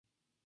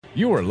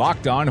You are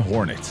Locked On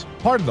Hornets,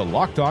 part of the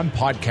Locked On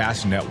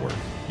Podcast Network.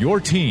 Your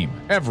team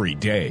every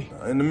day.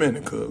 In a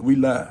minute, cuz we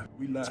live.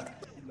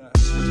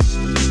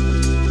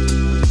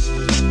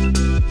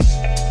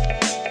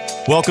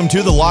 Welcome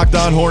to the Locked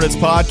On Hornets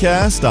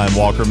podcast. I'm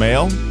Walker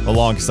Mail,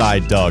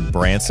 alongside Doug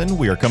Branson.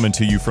 We are coming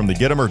to you from the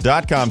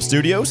Gittimer.com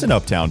studios in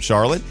Uptown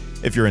Charlotte.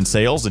 If you're in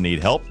sales and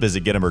need help,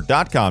 visit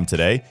Gittimer.com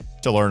today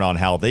to learn on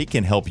how they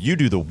can help you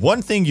do the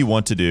one thing you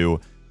want to do.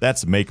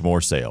 That's make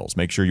more sales.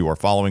 Make sure you are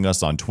following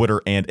us on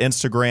Twitter and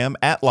Instagram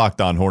at Locked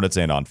On Hornets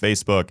and on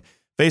Facebook,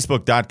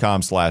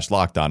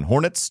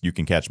 facebook.com/LockedOnHornets. You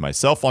can catch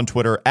myself on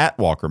Twitter at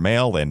Walker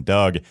Mail and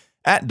Doug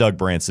at Doug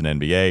Branson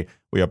NBA.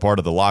 We are part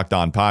of the Locked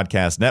On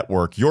Podcast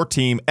Network, your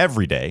team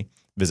every day.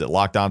 Visit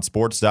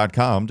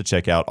LockedOnSports.com to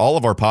check out all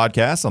of our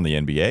podcasts on the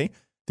NBA,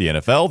 the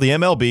NFL, the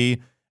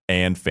MLB,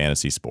 and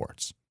fantasy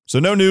sports. So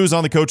no news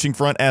on the coaching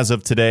front as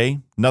of today.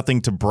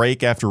 Nothing to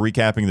break after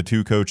recapping the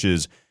two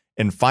coaches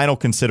in final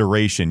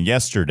consideration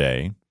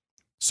yesterday.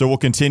 So we'll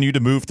continue to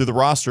move through the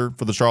roster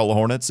for the Charlotte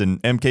Hornets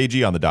and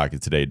MKG on the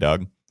docket today,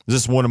 Doug. Is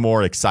this one of the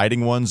more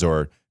exciting ones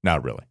or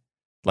not really?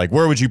 Like,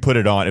 where would you put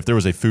it on if there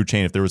was a food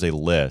chain, if there was a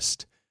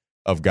list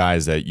of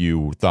guys that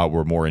you thought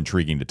were more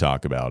intriguing to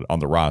talk about on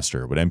the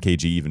roster? Would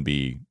MKG even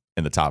be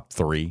in the top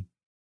three?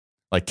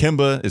 Like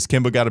Kemba, is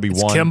Kemba got to be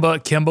one?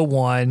 Kemba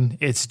one.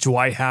 It's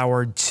Dwight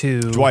Howard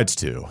two. Dwight's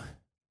two.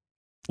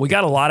 We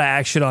got a lot of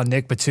action on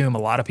Nick Batum. A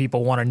lot of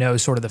people want to know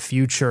sort of the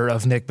future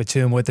of Nick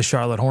Batum with the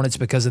Charlotte Hornets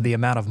because of the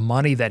amount of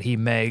money that he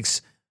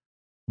makes.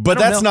 But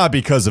that's not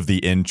because of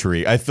the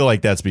intrigue. I feel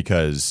like that's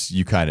because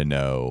you kind of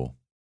know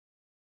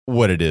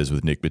what it is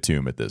with Nick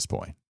Batum at this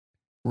point.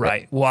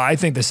 Right. Well, I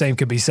think the same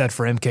could be said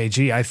for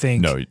MKG. I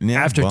think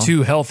after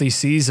two healthy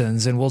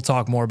seasons, and we'll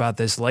talk more about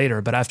this later,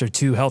 but after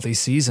two healthy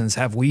seasons,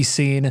 have we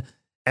seen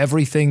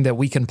everything that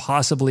we can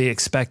possibly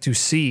expect to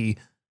see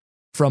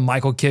from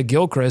Michael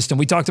Kidd-Gilchrist? And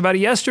we talked about it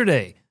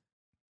yesterday.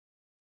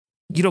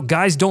 You know,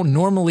 guys don't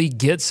normally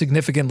get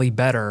significantly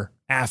better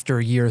after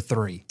year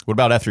 3. What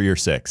about after year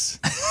 6?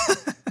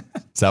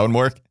 Does that one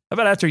work? How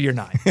about after year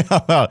 9?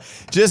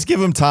 Just give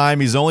him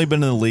time. He's only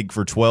been in the league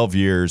for 12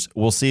 years.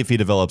 We'll see if he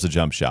develops a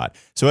jump shot.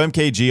 So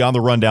MKG on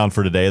the rundown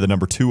for today, the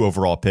number 2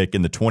 overall pick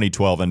in the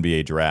 2012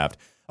 NBA draft.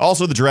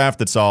 Also the draft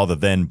that saw the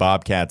then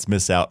Bobcats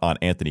miss out on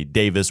Anthony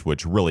Davis,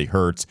 which really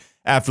hurts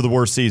after the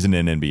worst season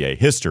in NBA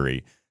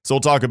history. So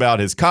we'll talk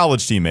about his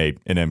college teammate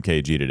in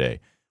MKG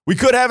today. We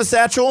could have a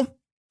satchel,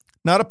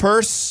 not a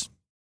purse,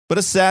 but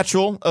a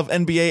satchel of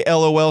NBA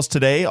LOLs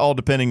today, all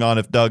depending on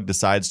if Doug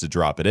decides to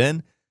drop it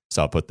in.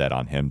 So I'll put that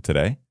on him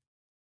today.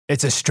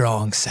 It's a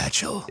strong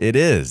satchel. It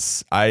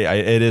is.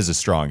 It is a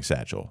strong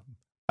satchel.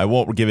 I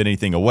won't give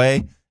anything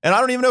away, and I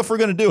don't even know if we're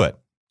going to do it.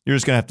 You're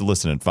just going to have to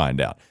listen and find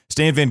out.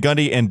 Stan Van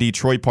Gundy and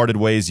Detroit parted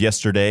ways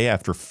yesterday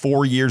after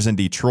 4 years in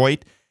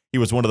Detroit. He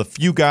was one of the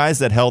few guys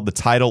that held the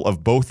title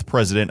of both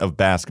president of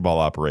basketball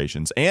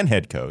operations and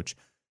head coach.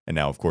 And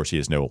now, of course, he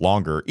is no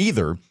longer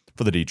either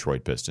for the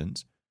Detroit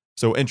Pistons.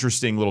 So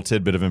interesting little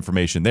tidbit of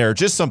information there.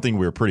 Just something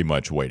we were pretty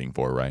much waiting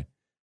for, right?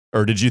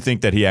 Or did you think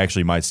that he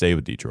actually might stay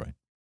with Detroit?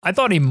 I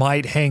thought he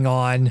might hang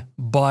on,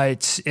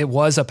 but it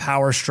was a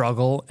power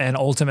struggle. And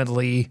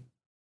ultimately,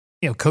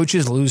 you know,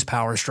 coaches lose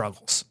power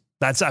struggles.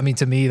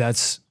 To me,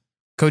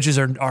 coaches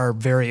are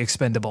very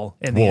expendable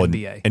in the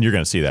NBA. And you're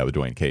going to see that with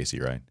Dwayne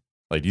Casey, right?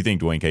 Like, do you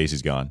think Dwayne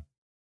Casey's gone?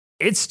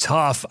 It's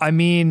tough. I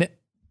mean,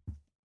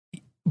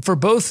 for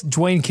both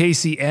Dwayne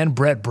Casey and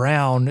Brett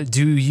Brown,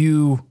 do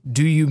you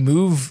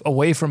move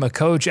away from a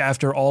coach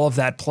after all of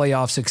that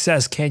playoff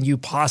success? Can you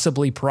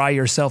possibly pry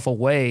yourself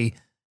away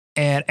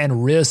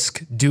and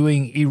risk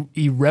doing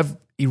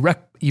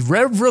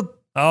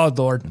oh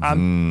Lord,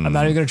 I'm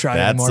not even going to try it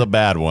anymore. That's a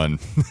bad one.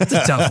 It's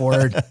a tough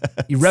word.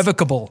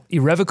 Irrevocable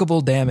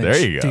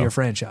damage to your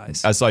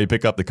franchise. I saw you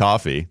pick up the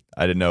coffee.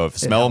 I didn't know if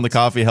smelling the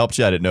coffee helped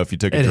you. I didn't know if you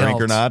took a drink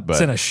or not. But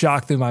it's in a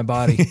shock through my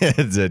body.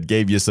 It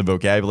gave you some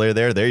vocabulary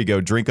there. There you go.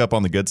 Drink up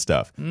on the good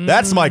stuff.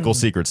 That's Michael's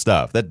secret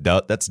stuff.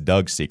 That's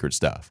Doug's secret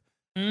stuff.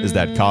 Is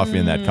that coffee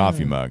in that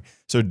coffee mug.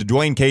 So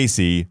Dwayne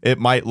Casey, it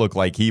might look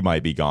like he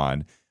might be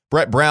gone.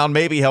 Brett Brown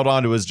maybe held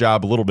on to his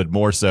job a little bit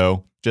more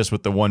so, just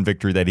with the one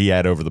victory that he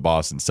had over the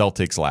Boston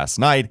Celtics last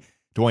night.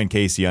 Dwayne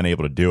Casey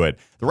unable to do it.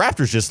 The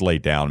Raptors just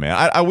laid down,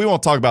 man. We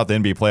won't talk about the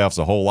NBA playoffs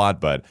a whole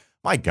lot, but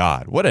my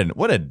God, what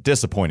a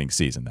disappointing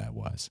season that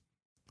was.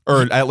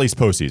 Or at least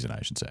postseason,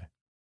 I should say.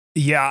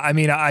 Yeah, I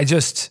mean,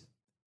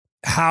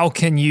 how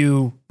can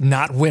you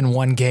not win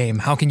one game?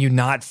 How can you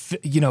not,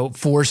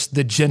 force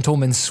the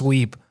gentleman's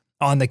sweep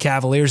on the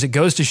Cavaliers? It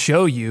goes to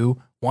show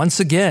you, once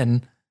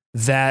again,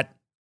 that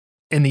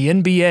in the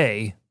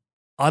NBA,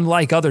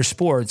 unlike other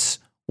sports,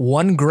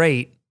 one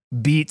great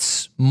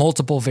beats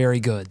multiple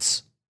very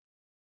goods.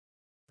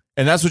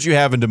 And that's what you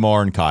have in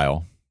DeMar and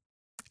Kyle.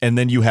 And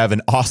then you have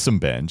an awesome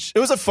bench.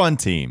 It was a fun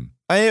team.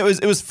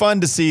 It was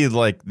fun to see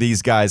like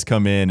these guys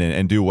come in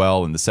and do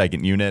well in the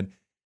second unit.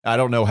 I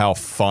don't know how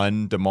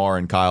fun DeMar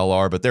and Kyle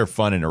are, but they're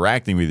fun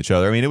interacting with each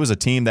other. I mean, it was a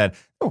team that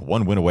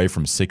one win away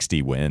from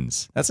 60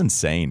 wins. That's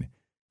insane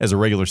as a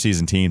regular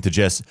season team to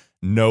just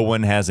no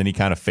one has any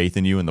kind of faith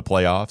in you in the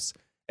playoffs.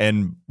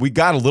 And we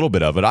got a little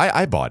bit of it.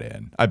 I bought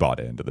in. I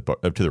bought into the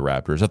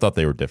Raptors. I thought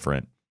they were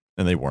different,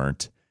 and they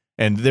weren't.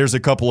 And there's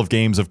a couple of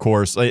games, of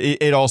course.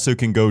 It also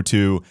can go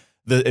to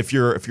if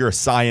you're a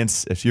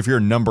science, if you're a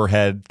number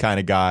head kind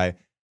of guy.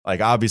 Like,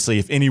 obviously,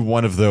 if any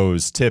one of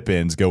those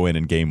tip-ins go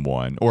in game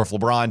one, or if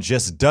LeBron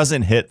just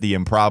doesn't hit the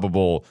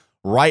improbable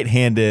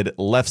right-handed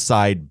left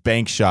side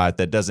bank shot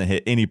that doesn't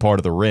hit any part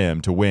of the rim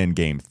to win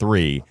game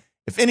three,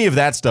 if any of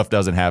that stuff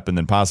doesn't happen,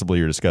 then possibly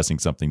you're discussing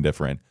something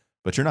different.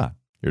 But you're not.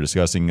 You're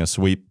discussing a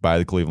sweep by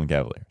the Cleveland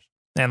Cavaliers.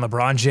 And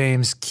LeBron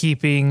James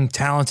keeping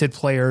talented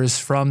players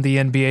from the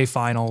NBA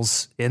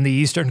Finals in the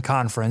Eastern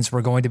Conference.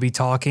 We're going to be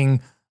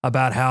talking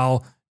about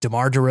how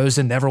DeMar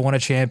DeRozan never won a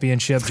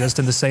championship, just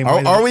in the same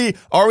way. Are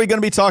we going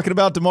to be talking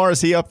about DeMar? Is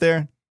he up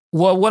there?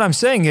 Well, what I'm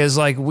saying is,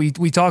 like, we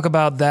talk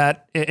about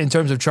that in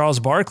terms of Charles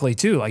Barkley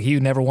too. Like, he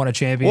never won a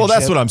championship. Well,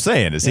 that's what I'm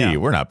saying.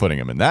 We're not putting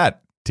him in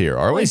that tier,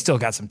 are we? He's still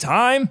got some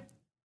time.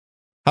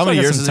 How many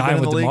years has he been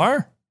in the league?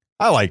 DeMar?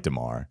 I like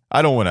DeMar.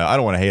 I don't want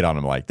to hate on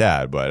him like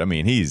that, but I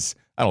mean,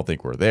 I don't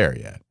think we're there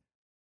yet.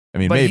 I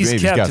mean, but maybe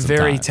he's kept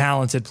very time.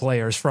 Talented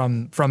players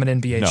from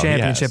an NBA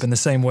championship in the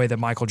same way that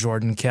Michael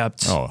Jordan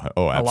kept a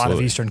lot of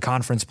Eastern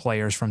Conference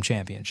players from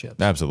championships.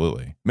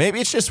 Absolutely. Maybe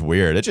it's just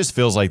weird. It just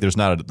feels like there's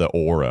not the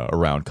aura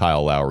around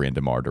Kyle Lowry and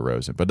DeMar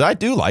DeRozan. But I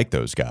do like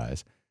those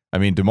guys. I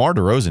mean, DeMar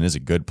DeRozan is a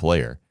good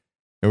player.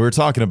 And we were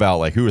talking about,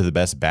 like, who are the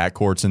best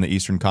backcourts in the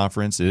Eastern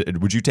Conference.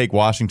 Would you take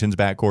Washington's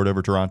backcourt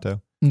over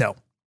Toronto? No.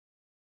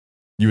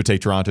 You would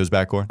take Toronto's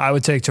backcourt? I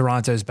would take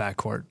Toronto's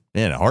backcourt.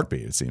 In a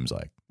heartbeat, it seems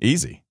like.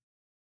 Easy.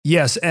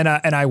 Yes, and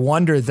I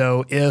wonder,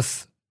 though,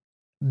 if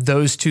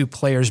those two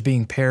players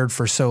being paired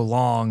for so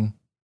long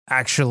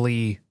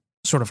actually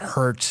sort of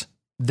hurt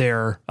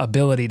their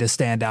ability to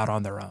stand out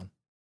on their own.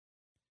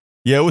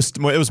 Yeah, it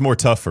was more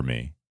tough for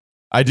me.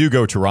 I do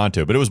go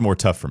Toronto, but it was more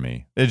tough for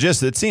me.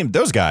 It seemed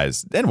those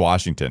guys in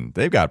Washington,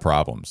 they've got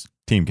problems,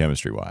 team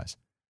chemistry-wise.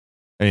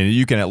 I mean,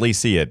 you can at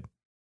least see it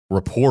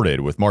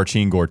reported with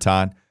Marcin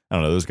Gortat. I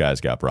don't know, those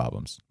guys got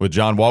problems. With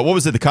John Wall, what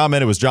was it? The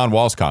comment? It was John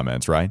Wall's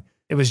comments, right?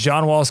 It was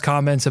John Wall's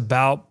comments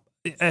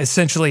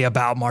essentially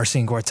about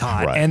Marcin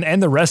Gortat, right.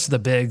 and the rest of the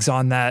bigs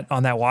on that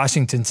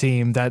Washington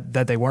team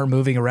that they weren't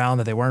moving around,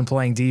 that they weren't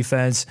playing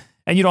defense.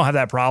 And you don't have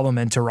that problem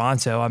in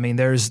Toronto. I mean,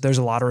 there's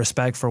a lot of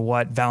respect for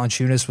what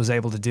Valanciunas was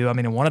able to do. I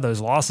mean, in one of those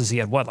losses, he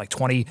had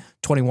 20,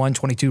 21,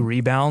 22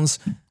 rebounds.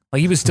 Like,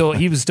 he was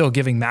still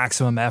giving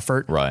maximum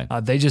effort. Right.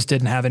 They just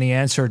didn't have any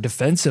answer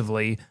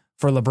defensively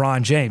for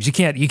LeBron James. You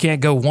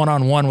can't go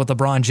one-on-one with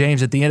LeBron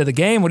James at the end of the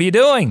game. What are you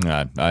doing?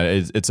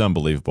 It's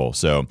unbelievable.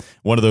 So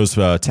one of those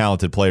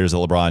talented players that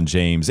LeBron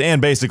James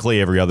and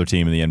basically every other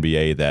team in the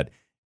NBA that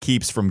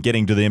keeps from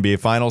getting to the NBA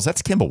Finals,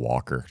 that's Kemba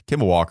Walker.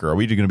 Kemba Walker, are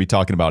we going to be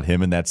talking about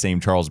him in that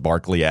same Charles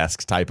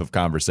Barkley-esque type of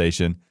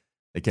conversation?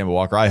 Hey, Kemba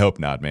Walker, I hope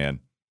not,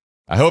 man.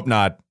 I hope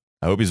not.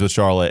 I hope he's with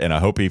Charlotte, and I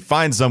hope he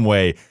finds some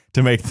way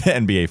to make the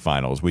NBA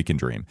Finals. We can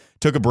dream.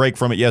 Took a break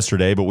from it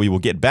yesterday, but we will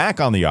get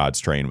back on the odds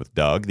train with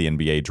Doug. The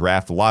NBA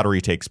Draft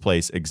Lottery takes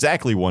place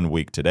exactly 1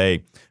 week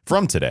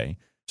from today.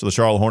 So the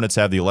Charlotte Hornets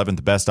have the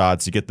 11th best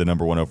odds to get the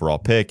number one overall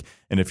pick.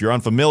 And if you're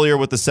unfamiliar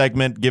with the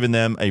segment, giving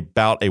them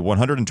about a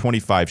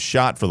 125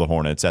 shot for the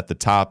Hornets at the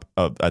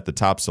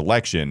top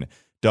selection,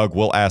 Doug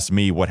will ask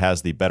me what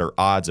has the better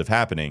odds of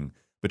happening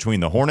between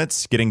the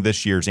Hornets getting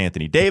this year's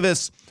Anthony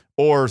Davis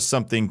or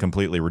something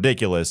completely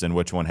ridiculous, and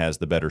which one has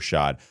the better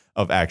shot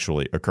of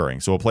actually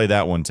occurring. So we'll play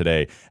that one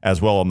today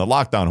as well on the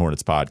Locked On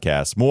Hornets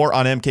podcast. More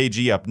on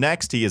MKG up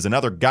next. He is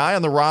another guy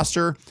on the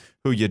roster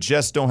who you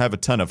just don't have a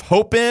ton of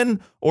hope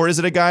in, or is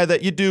it a guy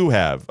that you do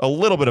have a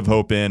little bit of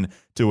hope in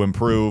to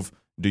improve?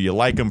 Do you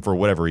like him for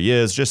whatever he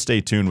is? Just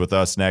stay tuned with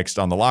us next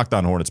on the Locked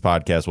On Hornets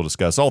podcast. We'll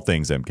discuss all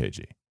things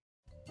MKG.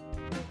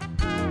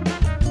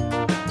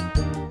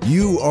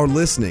 You are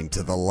listening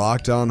to the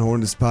Locked On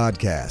Hornets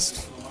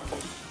podcast.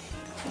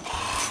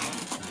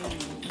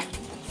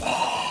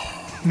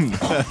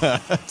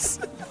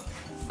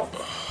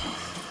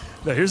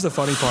 Now, here's the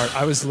funny part.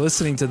 I was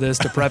listening to this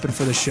to prepping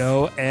for the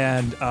show,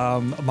 and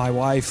my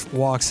wife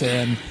walks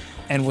in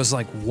and was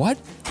like, "What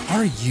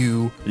are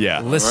you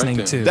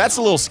listening to?" That's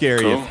a little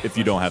scary if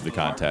you don't have the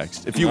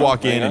context. If you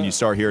walk in and you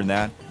start hearing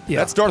that,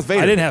 that's Darth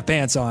Vader. I didn't have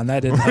pants on.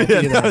 That didn't help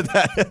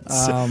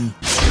either.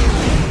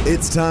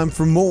 It's time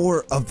for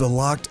more of the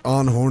Locked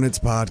On Hornets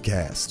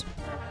podcast.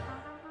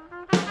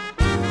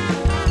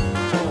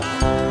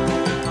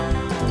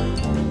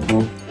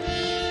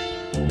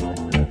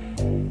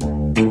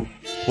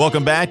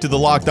 Welcome back to the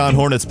Locked On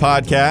Hornets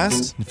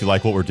podcast. If you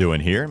like what we're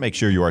doing here, make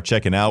sure you are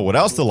checking out what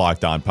else the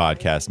Locked On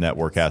Podcast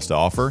Network has to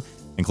offer,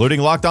 including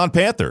Locked On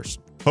Panthers.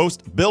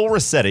 Host Bill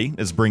Rossetti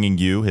is bringing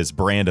you his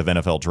brand of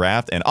NFL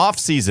draft and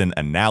off-season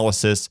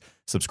analysis.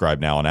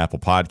 Subscribe now on Apple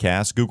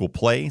Podcasts, Google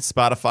Play,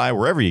 Spotify,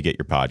 wherever you get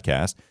your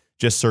podcast.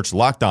 Just search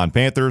Locked On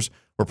Panthers.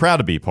 We're proud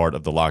to be part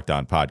of the Locked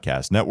On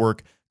Podcast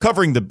Network,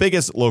 covering the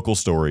biggest local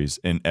stories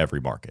in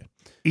every market.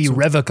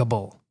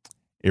 Irrevocable.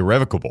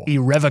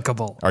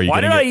 Why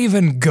did I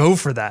even go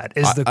for that?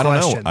 Is the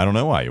question. I don't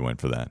know why you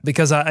went for that.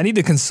 Because I need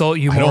to consult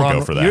you more. I don't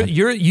go for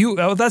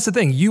that. That's the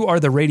thing. You are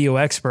the radio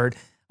expert.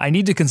 I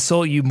need to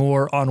consult you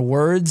more on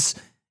words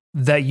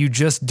that you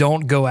just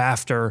don't go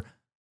after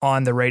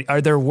on the radio.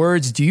 Are there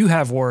words? Do you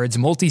have words,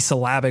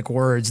 multisyllabic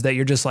words that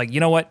you're just like, you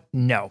know what?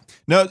 No.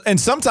 And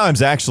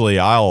sometimes actually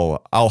I'll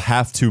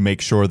have to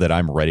make sure that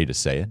I'm ready to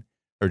say it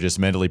or just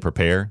mentally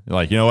prepare.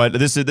 Like, you know what?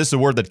 This is a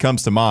word that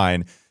comes to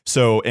mind.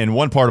 So in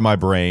one part of my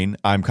brain,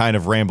 I'm kind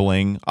of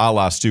rambling a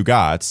la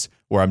Stugatz,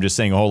 where I'm just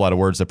saying a whole lot of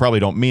words that probably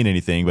don't mean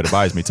anything, but it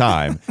buys me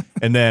time.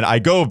 And then I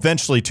go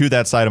eventually to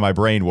that side of my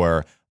brain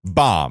where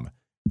bomb,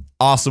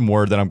 awesome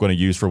word that I'm going to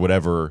use for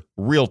whatever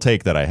real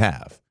take that I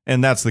have.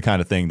 And that's the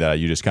kind of thing that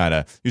you just kind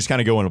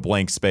of go in a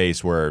blank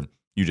space where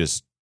you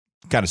just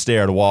kind of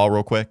stare at a wall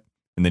real quick,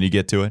 and then you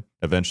get to it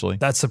eventually.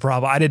 That's the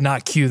problem. I did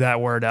not cue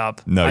that word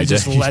up. No, I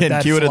just you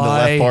didn't cue it in the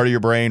left part of your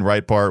brain,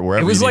 right part,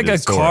 wherever. It was like a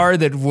store. car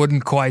that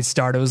wouldn't quite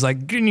start. It was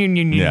like,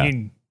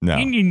 No,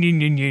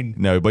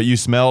 but you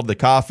smelled the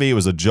coffee. It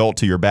was a jolt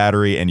to your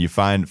battery, and you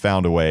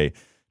found a way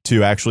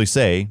to actually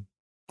say,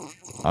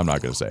 I'm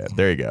not going to say it.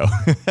 There you go.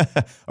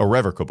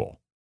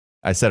 Irrevocable.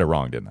 I said it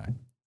wrong, didn't I?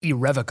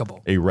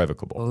 Irrevocable.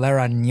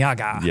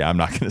 Larrañaga. Yeah, I'm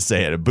not going to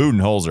say it.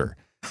 Budenholzer.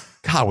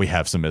 God, we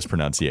have some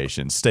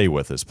mispronunciations. Stay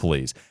with us,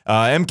 please.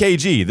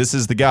 MKG, this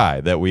is the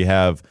guy that we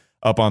have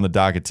up on the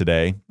docket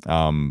today.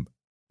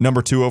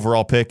 Number 2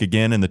 overall pick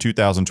again in the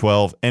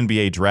 2012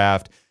 NBA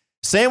draft.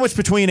 Sandwiched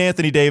between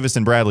Anthony Davis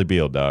and Bradley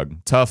Beal,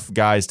 Doug. Tough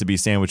guys to be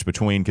sandwiched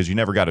between because you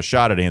never got a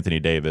shot at Anthony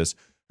Davis,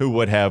 who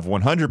would have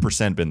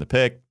 100% been the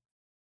pick.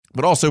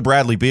 But also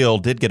Bradley Beal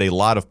did get a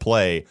lot of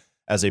play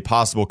as a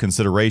possible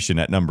consideration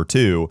at number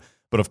 2.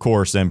 But of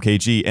course,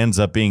 MKG ends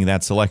up being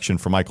that selection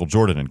for Michael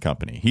Jordan and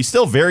company. He's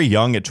still very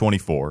young at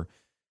 24.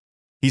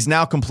 He's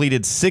now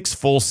completed 6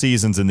 full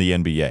seasons in the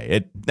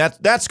NBA.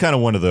 That's kind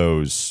of one of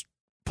those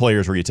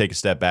players where you take a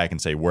step back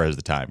and say, where has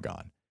the time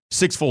gone?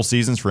 6 full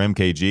seasons for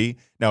MKG.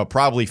 Now, it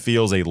probably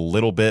feels a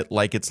little bit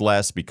like it's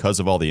less because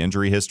of all the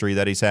injury history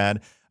that he's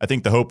had. I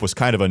think the hope was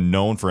kind of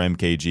unknown for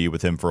MKG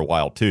with him for a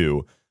while,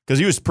 too, because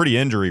he was pretty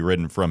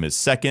injury-ridden from his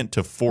 2nd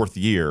to 4th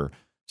year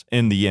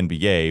in the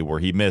NBA, where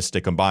he missed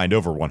a combined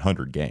over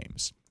 100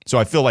 games. So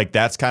I feel like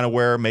that's kind of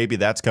where maybe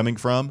that's coming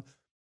from.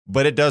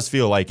 But it does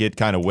feel like it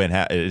kind of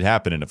it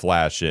happened in a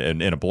flash,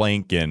 in a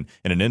blink, in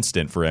an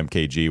instant for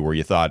MKG, where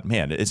you thought,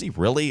 man, is he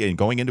really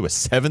going into a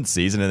 7th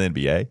season in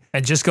the NBA?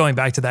 And just going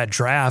back to that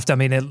draft, I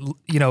mean,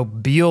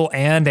 Beal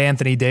and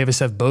Anthony Davis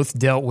have both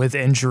dealt with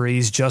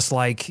injuries just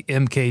like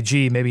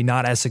MKG, maybe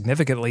not as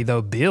significantly,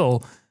 though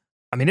Beal,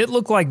 I mean, it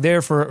looked like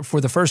there for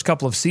the first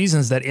couple of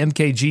seasons that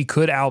MKG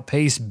could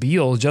outpace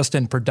Beal just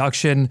in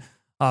production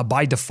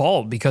by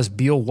default because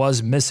Beal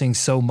was missing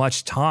so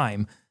much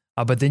time.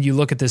 But then you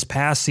look at this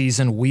past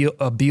season,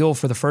 Beal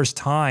for the first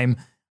time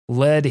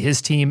led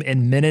his team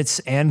in minutes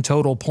and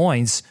total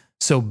points.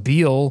 So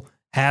Beal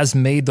has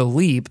made the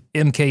leap.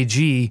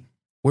 MKG,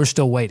 we're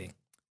still waiting.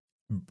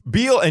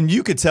 Beal, and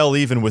you could tell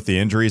even with the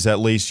injuries, at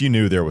least you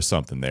knew there was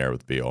something there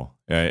with Beal.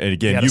 And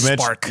again,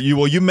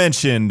 you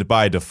mentioned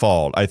by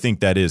default. I think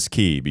that is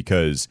key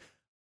because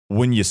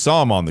when you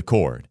saw him on the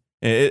court,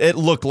 it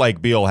looked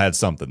like Beal had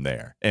something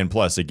there. And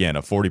plus, again,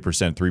 a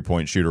 40%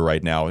 three-point shooter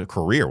right now,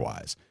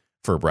 career-wise,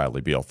 for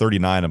Bradley Beal.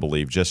 39, I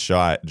believe, just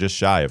shy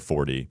of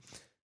 40.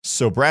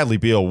 So Bradley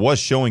Beal was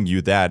showing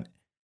you that.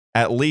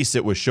 At least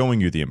it was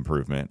showing you the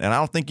improvement. And I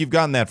don't think you've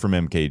gotten that from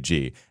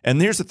MKG.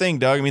 And here's the thing,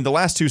 Doug. I mean, the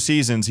last 2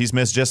 seasons, he's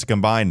missed just a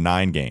combined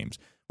 9 games,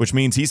 which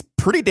means he's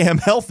pretty damn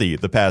healthy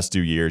the past 2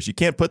 years. You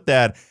can't put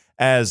that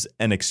as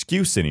an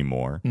excuse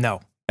anymore.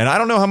 No. And I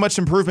don't know how much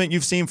improvement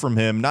you've seen from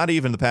him, not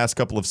even the past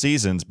couple of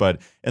seasons,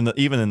 but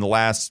even in the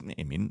last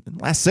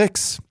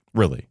 6,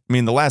 really. I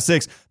mean, the last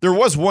 6, there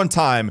was one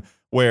time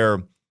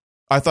where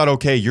I thought,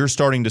 okay, you're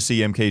starting to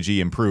see MKG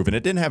improve, and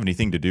it didn't have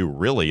anything to do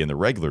really in the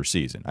regular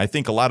season. I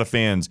think a lot of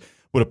fans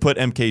would have put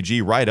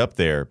MKG right up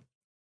there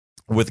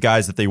with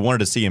guys that they wanted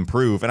to see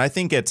improve. And I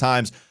think at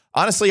times,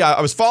 honestly,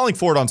 I was falling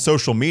for it on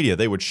social media.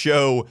 They would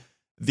show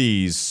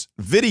these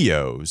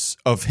videos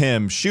of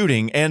him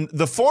shooting, and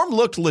the form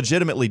looked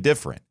legitimately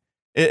different.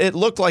 It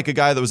looked like a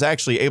guy that was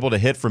actually able to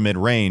hit from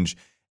mid-range.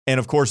 And,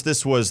 of course,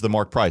 this was the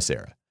Mark Price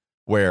era,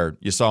 where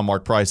you saw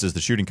Mark Price as the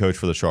shooting coach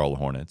for the Charlotte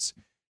Hornets.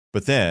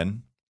 But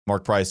then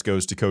Mark Price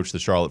goes to coach the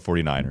Charlotte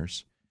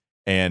 49ers,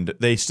 and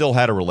they still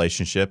had a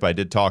relationship. I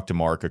did talk to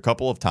Mark a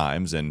couple of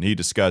times, and he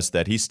discussed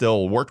that he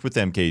still worked with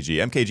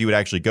MKG. MKG would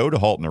actually go to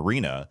Halton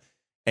Arena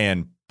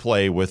and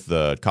play with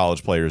the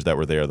college players that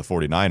were there, the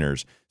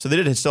 49ers. So they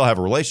did still have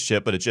a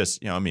relationship, but it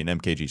just,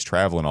 MKG's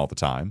traveling all the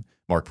time.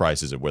 Mark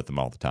Price isn't with them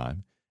all the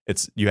time.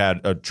 You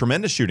had a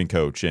tremendous shooting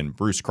coach in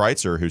Bruce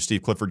Kreitzer, who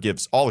Steve Clifford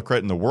gives all the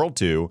credit in the world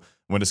to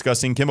when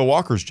discussing Kemba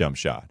Walker's jump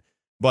shot.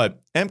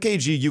 But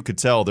MKG, you could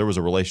tell there was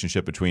a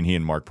relationship between he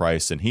and Mark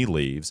Price, and he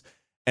leaves.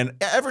 And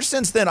ever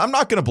since then, I'm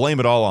not going to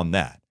blame it all on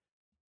that.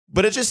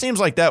 But it just seems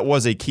like that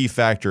was a key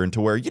factor into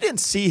where you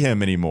didn't see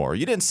him anymore.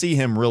 You didn't see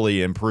him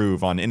really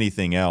improve on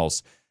anything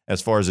else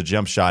as far as a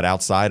jump shot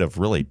outside of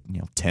really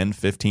 10,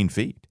 15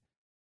 feet.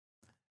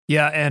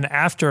 Yeah, and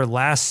after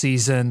last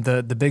season,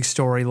 the big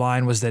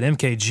storyline was that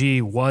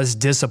MKG was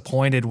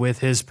disappointed with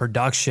his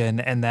production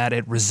and that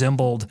it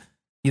resembled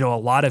a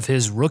lot of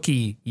his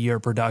rookie year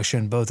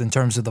production, both in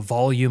terms of the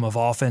volume of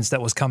offense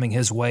that was coming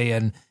his way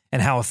and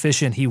how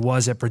efficient he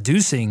was at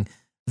producing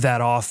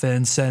that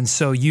offense. And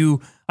so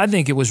I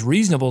think it was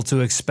reasonable to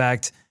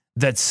expect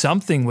that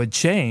something would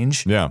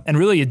change. Yeah. And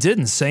really it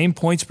didn't. Same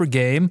points per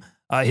game.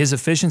 His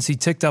efficiency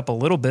ticked up a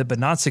little bit, but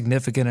not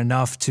significant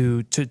enough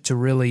to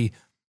really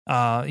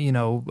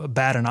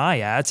bat an eye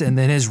at. And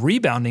then his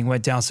rebounding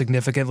went down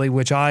significantly,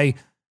 which I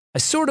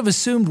sort of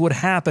assumed would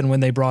happen when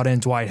they brought in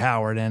Dwight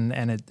Howard,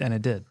 and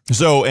it did.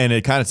 So, and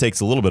it kind of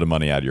takes a little bit of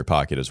money out of your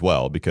pocket as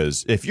well,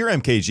 because if you're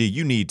MKG,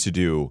 you need to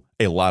do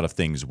a lot of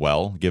things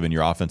well, given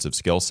your offensive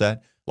skill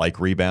set, like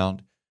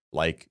rebound,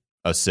 like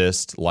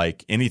assist,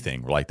 like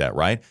anything like that,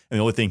 right? And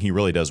the only thing he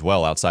really does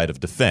well outside of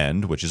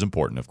defend, which is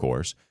important, of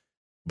course,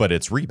 but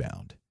it's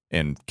rebound.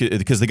 And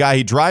because the guy,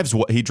 he drives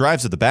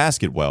at the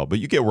basket well, but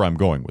you get where I'm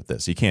going with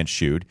this. He can't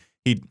shoot.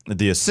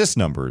 The assist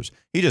numbers,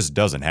 he just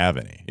doesn't have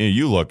any.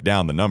 You look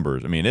down the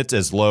numbers. I mean, it's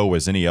as low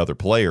as any other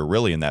player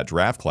really in that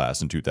draft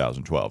class in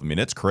 2012. I mean,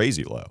 it's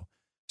crazy low.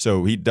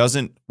 So he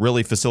doesn't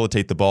really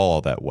facilitate the ball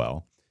all that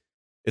well.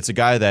 It's a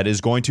guy that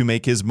is going to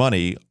make his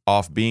money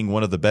off being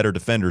one of the better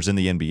defenders in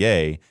the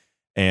NBA.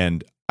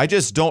 And I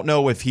just don't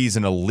know if he's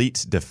an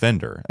elite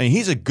defender. I mean,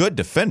 he's a good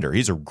defender.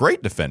 He's a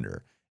great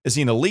defender. Is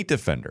he an elite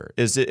defender?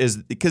 Is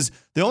because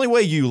the only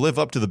way you live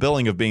up to the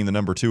billing of being the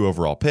number 2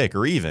 overall pick,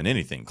 or even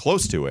anything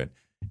close to it,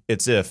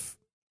 it's if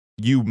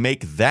you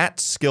make that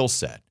skill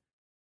set,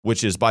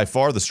 which is by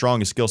far the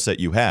strongest skill set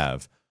you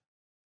have,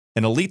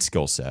 an elite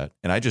skill set.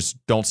 And I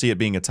just don't see it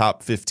being a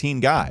top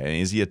 15 guy. I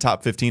mean, is he a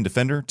top 15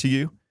 defender to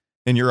you,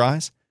 in your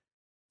eyes?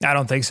 I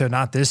don't think so.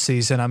 Not this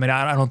season. I mean,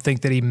 I don't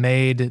think that he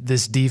made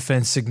this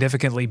defense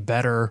significantly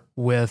better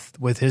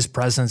with his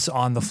presence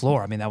on the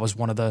floor. I mean, that was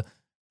one of the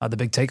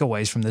big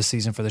takeaways from this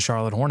season for the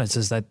Charlotte Hornets,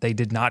 is that they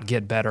did not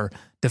get better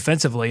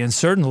defensively. And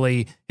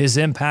certainly his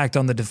impact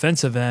on the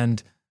defensive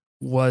end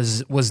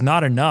was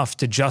not enough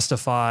to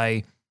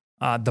justify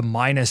the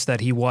minus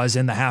that he was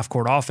in the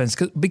half-court offense.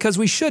 Because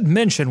we should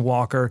mention,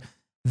 Walker,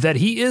 that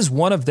he is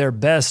one of their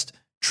best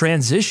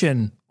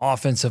transition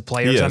offensive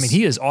players. I mean,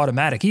 he is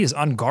automatic. He is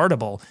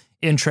unguardable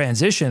in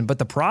transition. But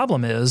the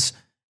problem is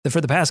that for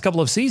the past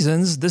couple of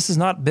seasons, this has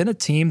not been a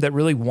team that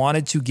really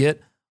wanted to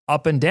get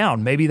up and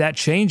down. Maybe that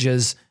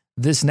changes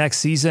this next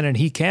season, and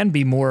he can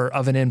be more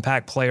of an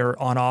impact player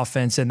on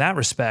offense in that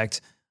respect.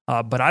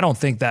 But I don't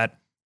think that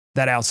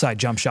outside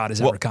jump shot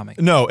is ever coming.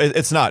 No,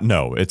 it's not.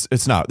 No,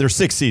 it's not. There's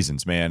 6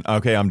 seasons, man.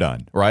 Okay, I'm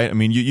done. Right? I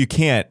mean, you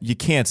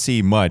can't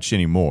see much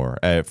anymore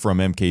from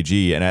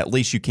MKG, and at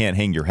least you can't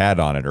hang your hat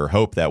on it or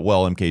hope that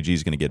MKG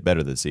is going to get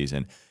better this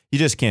season. You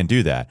just can't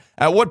do that.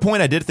 At what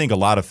point I did think a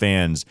lot of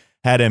fans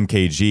had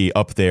MKG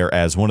up there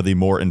as one of the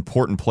more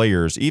important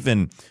players,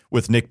 even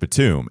with Nick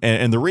Batum.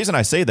 And the reason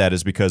I say that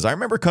is because I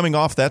remember coming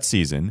off that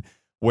season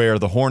where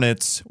the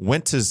Hornets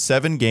went to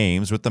 7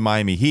 games with the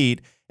Miami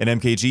Heat,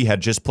 and MKG had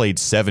just played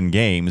 7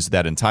 games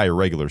that entire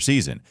regular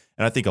season.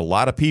 And I think a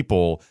lot of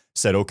people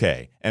said,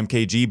 okay,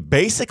 MKG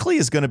basically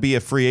is going to be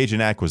a free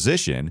agent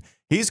acquisition.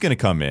 He's going to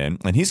come in,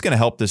 and he's going to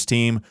help this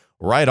team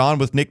right on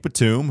with Nick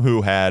Batum,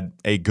 who had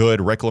a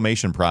good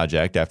reclamation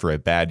project after a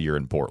bad year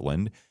in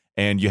Portland.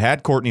 And you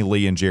had Courtney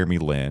Lee and Jeremy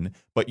Lin,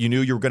 but you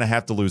knew you were going to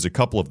have to lose a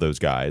couple of those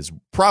guys,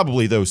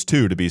 probably those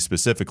 2 to be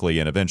specifically,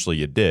 and eventually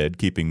you did,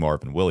 keeping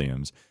Marvin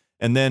Williams.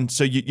 And then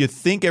so you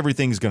think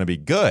everything's going to be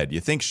good. You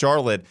think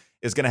Charlotte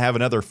is going to have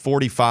another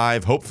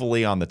 45,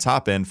 hopefully on the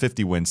top end,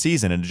 50-win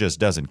season, and it just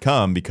doesn't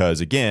come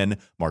because, again,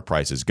 Mark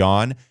Price is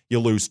gone. You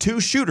lose 2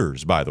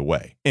 shooters, by the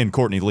way, in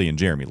Courtney Lee and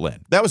Jeremy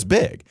Lin. That was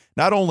big.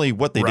 Not only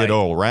what they did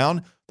all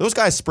around, those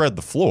guys spread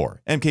the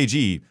floor.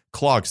 MKG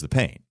clogs the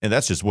paint, and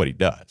that's just what he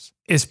does.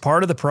 Is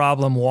part of the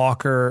problem,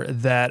 Walker,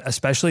 that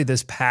especially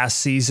this past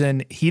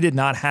season, he did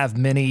not have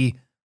many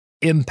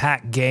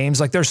impact games.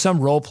 Like there's some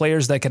role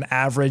players that can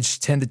average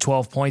 10 to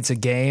 12 points a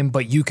game,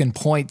 but you can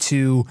point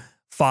to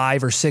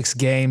 5 or 6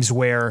 games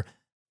where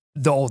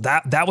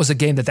that was a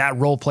game that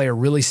role player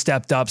really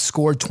stepped up,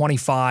 scored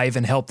 25,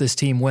 and helped this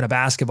team win a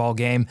basketball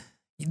game.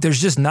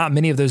 There's just not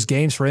many of those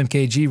games for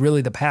MKG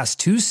really the past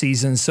 2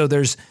 seasons. So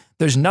there's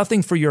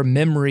nothing for your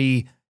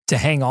memory to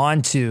hang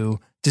on to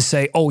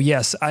say, oh,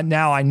 yes,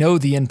 now I know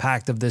the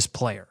impact of this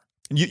player.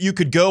 You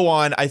could go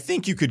on. I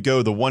think you could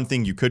go the one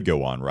thing you could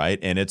go on, right?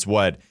 And it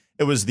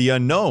was the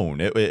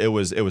unknown. It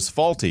was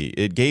faulty.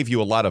 It gave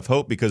you a lot of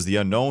hope because the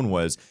unknown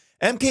was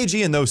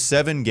MKG in those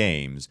 7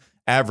 games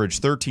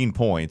averaged 13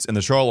 points, and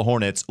the Charlotte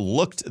Hornets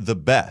looked the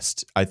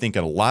best, I think,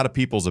 in a lot of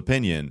people's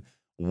opinion,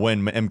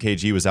 when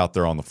MKG was out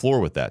there on the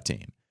floor with that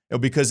team.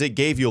 Because it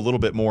gave you a little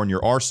bit more in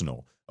your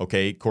arsenal.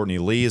 Okay, Courtney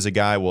Lee is a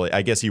guy, well,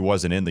 I guess he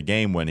wasn't in the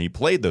game when he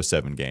played those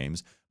 7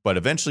 games, but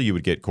eventually you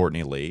would get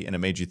Courtney Lee, and it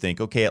made you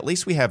think, okay, at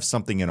least we have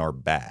something in our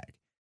bag.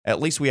 At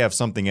least we have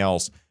something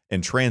else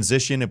in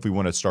transition. If we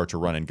want to start to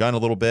run and gun a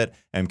little bit,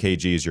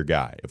 MKG is your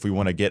guy. If we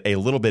want to get a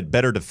little bit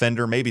better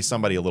defender, maybe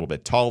somebody a little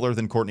bit taller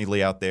than Courtney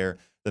Lee out there,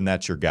 then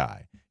that's your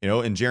guy.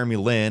 And Jeremy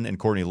Lin and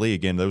Courtney Lee,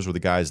 again, those were the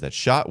guys that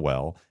shot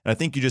well. And I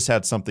think you just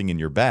had something in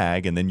your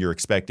bag, and then you're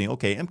expecting,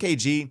 okay,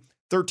 MKG,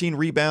 13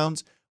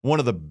 rebounds, one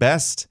of the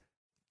best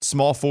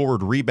small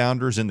forward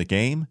rebounders in the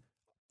game.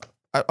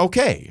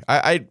 Okay,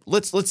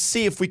 let's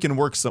see if we can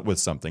work with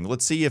something.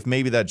 Let's see if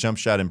maybe that jump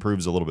shot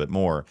improves a little bit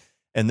more.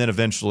 And then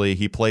eventually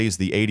he plays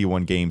the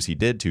 81 games he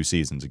did 2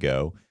 seasons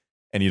ago,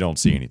 and you don't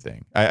see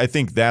anything. I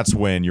think that's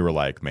when you were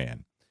like,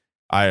 man,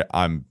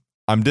 I'm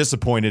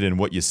disappointed in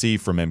what you see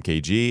from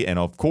MKG, and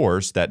of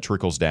course that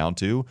trickles down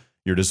to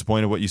you're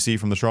disappointed what you see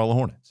from the Charlotte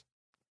Hornets.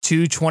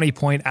 2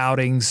 20-point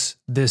outings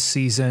this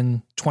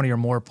season, 20 or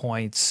more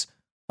points.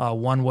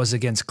 One was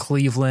against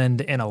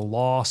Cleveland in a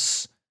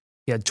loss.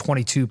 He had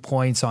 22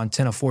 points on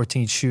 10 of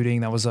 14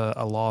 shooting. That was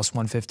a loss,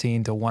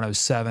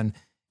 115-107.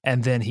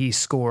 And then he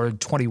scored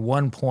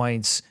 21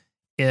 points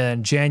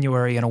in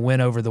January in a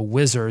win over the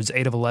Wizards,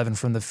 8 of 11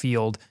 from the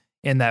field,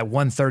 in that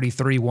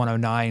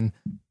 133-109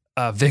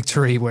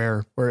 victory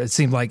where it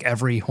seemed like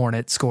every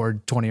Hornet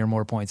scored 20 or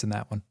more points in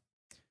that one.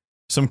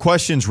 Some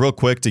questions real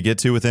quick to get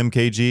to with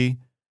MKG.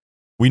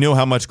 We know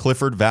how much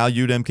Clifford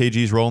valued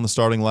MKG's role in the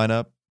starting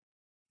lineup.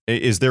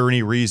 Is there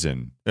any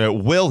reason,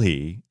 will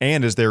he,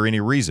 and is there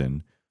any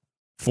reason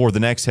for the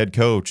next head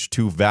coach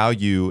to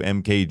value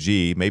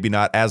MKG, maybe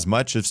not as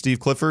much as Steve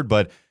Clifford,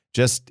 but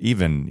just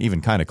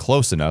even kind of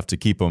close enough to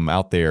keep him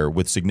out there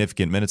with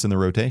significant minutes in the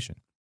rotation?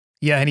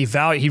 Yeah, and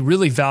he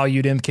really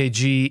valued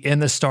MKG in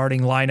the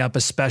starting lineup,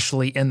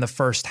 especially in the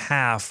first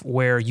half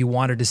where you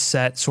wanted to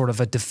set sort of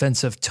a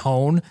defensive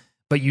tone,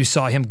 but you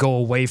saw him go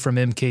away from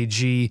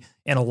MKG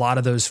in a lot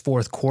of those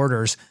fourth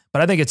quarters.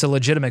 But I think it's a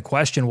legitimate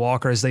question,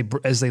 Walker, as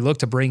they look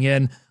to bring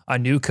in a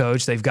new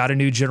coach. They've got a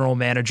new general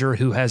manager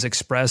who has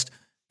expressed,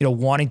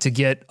 wanting to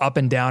get up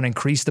and down,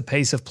 increase the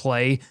pace of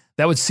play.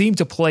 That would seem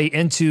to play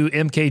into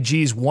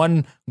MKG's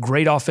one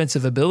great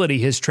offensive ability,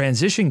 his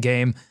transition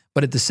game.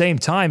 But at the same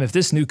time, if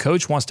this new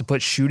coach wants to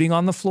put shooting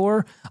on the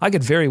floor, I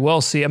could very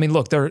well see. I mean,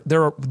 look,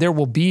 there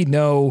will be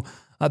no,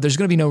 there's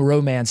going to be no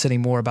romance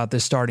anymore about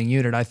this starting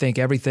unit. I think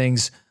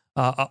everything's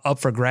up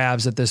for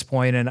grabs at this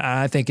point, and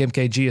I think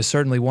MKG is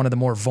certainly one of the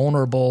more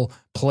vulnerable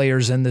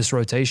players in this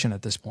rotation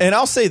at this point. And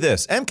I'll say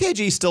this,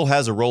 MKG still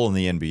has a role in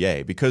the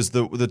NBA because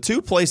the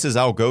two places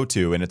I'll go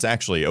to, and it's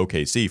actually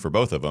OKC for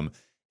both of them,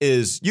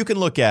 is you can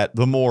look at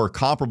the more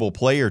comparable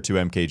player to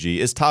MKG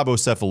is Thabo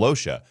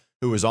Sefolosha,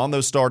 who was on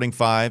those starting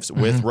fives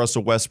with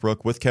Russell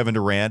Westbrook, with Kevin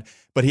Durant,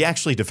 but he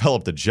actually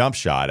developed a jump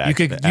shot. You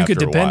could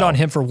depend on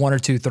him for 1 or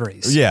 2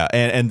 threes. Yeah,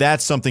 and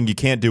that's something you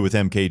can't do with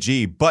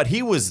MKG. But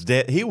he was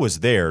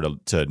there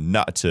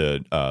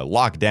to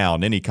lock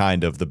down any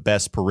kind of the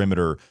best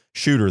perimeter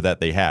shooter that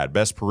they had,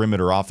 best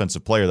perimeter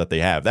offensive player that they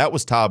have. That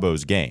was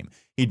Tabo's game.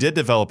 He did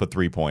develop a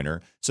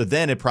 3-pointer, so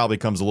then it probably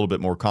comes a little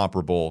bit more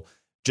comparable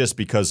just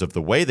because of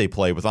the way they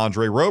play with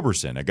Andre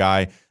Roberson, a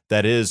guy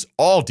that is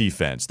all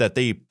defense, that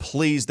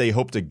they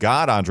hope to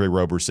God Andre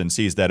Roberson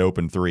sees that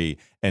open 3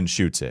 and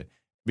shoots it,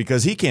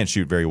 because he can't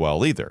shoot very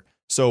well either.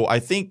 So I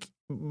think,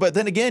 but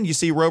then again, you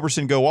see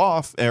Roberson go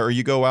off, or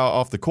you go out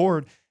off the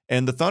court,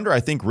 and the Thunder, I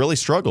think, really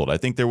struggled. I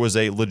think there was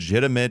a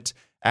legitimate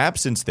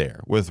absence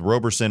there with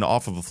Roberson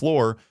off of the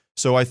floor.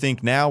 So I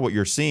think now what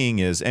you're seeing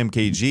is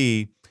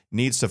MKG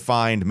needs to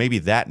find maybe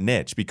that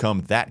niche,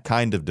 become that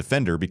kind of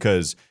defender,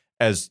 because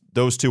as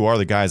those two are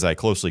the guys I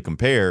closely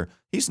compare,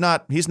 he's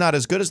not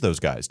as good as those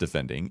guys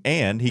defending,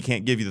 and he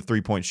can't give you the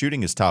 3-point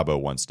shooting as Thabo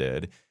once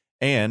did,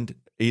 and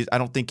I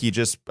don't think he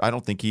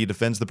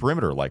defends the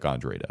perimeter like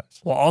Andre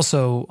does. Well,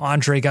 also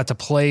Andre got to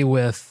play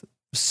with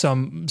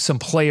some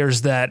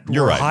players that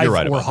were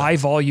high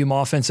volume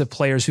offensive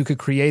players who could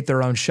create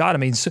their own shot. I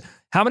mean,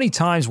 how many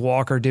times,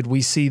 Walker, did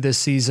we see this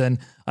season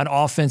an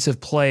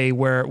offensive play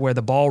where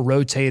the ball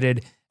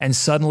rotated and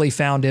suddenly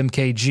found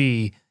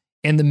MKG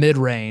in the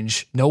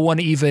mid-range, no one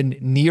even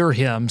near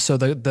him, so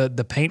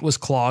the paint was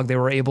clogged. They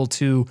were able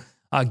to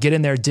get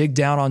in there, dig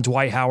down on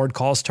Dwight Howard,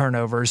 cause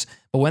turnovers.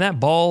 But when that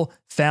ball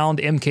found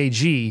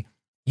MKG,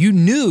 you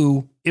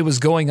knew it was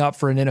going up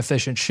for an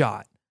inefficient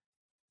shot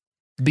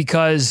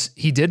because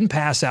he didn't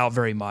pass out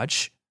very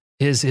much.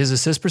 His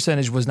assist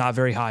percentage was not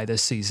very high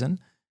this season,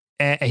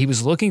 and he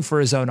was looking for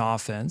his own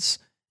offense.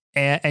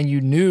 And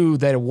you knew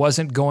that it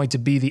wasn't going to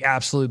be the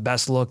absolute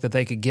best look that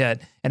they could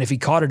get. And if he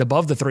caught it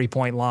above the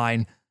 3-point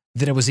line,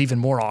 then it was even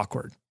more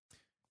awkward.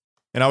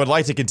 And I would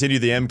like to continue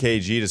the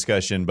MKG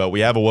discussion, but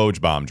we have a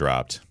Woj bomb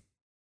dropped.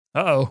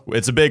 Uh-oh.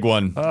 It's a big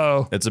one.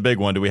 Uh-oh. It's a big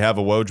one. Do we have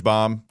a Woj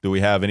bomb? Do we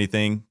have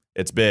anything?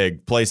 It's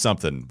big. Play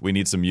something. We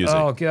need some music.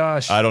 Oh,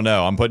 gosh. I don't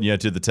know. I'm putting you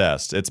to the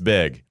test. It's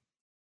big.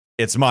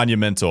 It's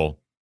monumental.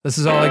 This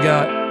is all I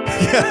got.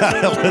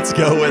 Yeah, let's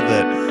go with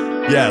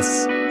it.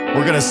 Yes,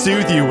 we're going to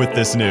soothe you with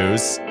this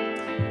news.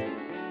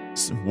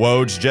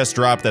 Woj just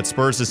dropped that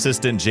Spurs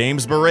assistant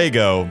James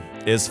Borrego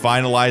is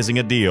finalizing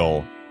a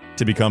deal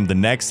to become the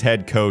next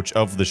head coach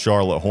of the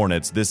Charlotte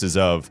Hornets. This is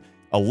of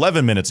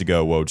 11 minutes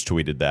ago, Woj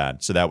tweeted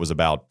that. So that was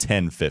about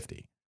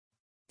 10:50.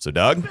 So,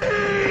 Doug?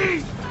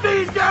 Bees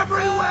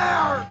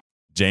everywhere!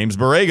 James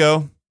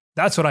Borrego.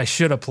 That's what I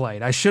should have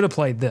played. I should have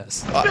played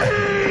this.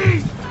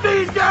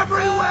 Bees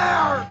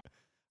everywhere!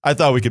 I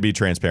thought we could be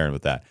transparent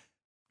with that.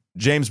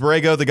 James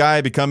Borrego, the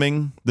guy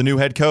becoming the new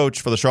head coach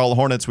for the Charlotte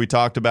Hornets. We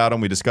talked about him.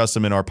 We discussed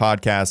him in our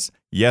podcast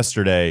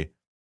yesterday.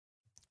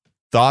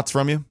 Thoughts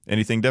from you?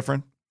 Anything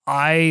different?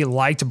 I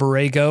liked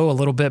Borrego a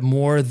little bit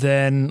more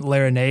than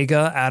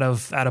Larrañaga out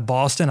of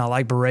Boston. I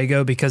like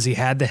Borrego because he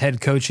had the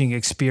head coaching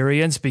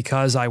experience,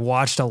 because I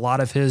watched a lot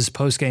of his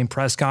post-game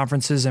press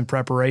conferences in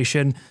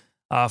preparation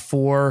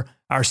for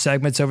our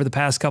segments over the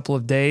past couple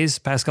of days,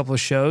 past couple of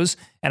shows,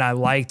 and I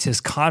liked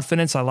his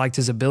confidence. I liked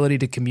his ability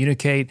to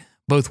communicate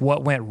both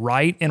what went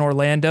right in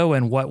Orlando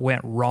and what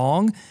went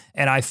wrong.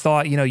 And I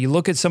thought, you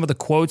look at some of the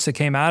quotes that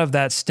came out of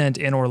that stint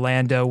in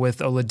Orlando with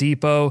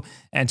Oladipo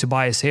and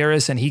Tobias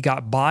Harris, and he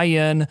got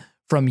buy-in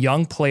from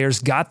young players,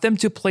 got them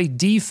to play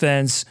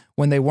defense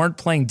when they weren't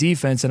playing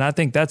defense. And I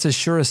think that's as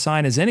sure a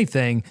sign as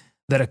anything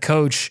that a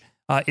coach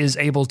is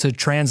able to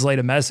translate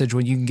a message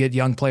when you can get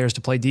young players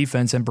to play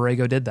defense, and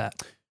Borrego did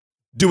that.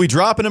 Do we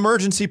drop an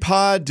emergency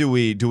pod? Do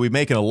we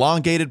make an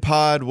elongated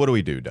pod? What do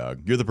we do,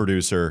 Doug? You're the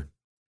producer.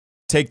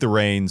 Take the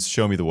reins.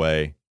 Show me the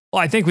way.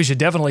 Well, I think we should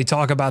definitely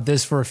talk about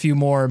this for a few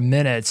more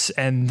minutes,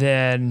 and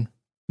then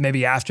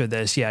maybe after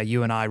this,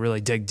 you and I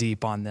really dig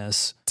deep on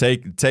this.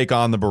 Take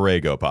on the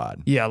Borrego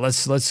pod. Yeah,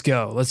 let's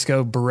go. Let's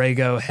go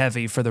Borrego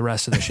heavy for the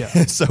rest of the show.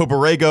 So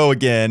Borrego,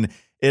 again,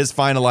 is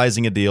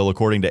finalizing a deal,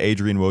 according to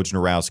Adrian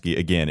Wojnarowski.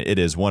 Again, it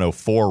is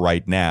 1:04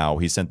 right now.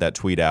 He sent that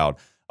tweet out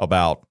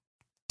about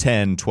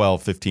 10,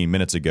 12, 15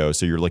 minutes ago,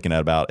 so you're looking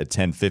at about a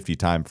 10:50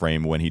 time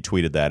frame when he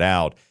tweeted that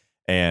out.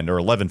 Or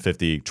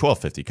 11:50,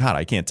 12:50. God,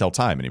 I can't tell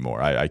time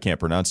anymore. I can't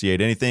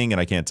pronunciate anything,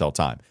 and I can't tell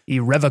time.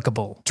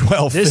 Irrevocable.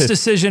 12. This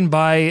decision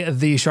by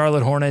the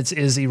Charlotte Hornets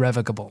is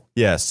irrevocable.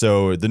 Yes,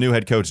 so the new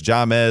head coach,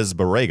 James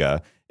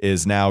Borrego,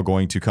 is now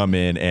going to come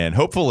in and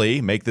hopefully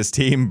make this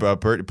team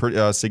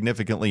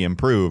significantly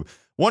improve.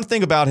 One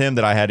thing about him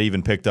that I had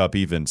even picked up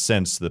even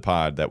since the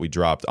pod that we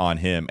dropped on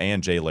him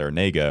and Jay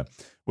Larrañaga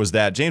was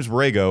that James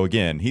Borrego,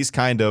 again, he's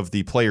kind of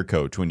the player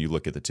coach when you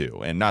look at the two.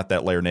 And not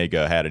that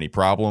Larrañaga had any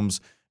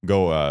problems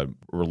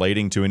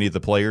relating to any of the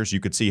players. You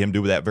could see him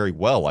do that very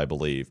well, I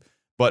believe.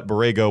 But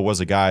Borrego was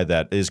a guy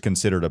that is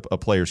considered a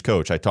player's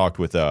coach. I talked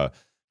with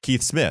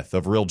Keith Smith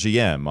of Real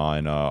GM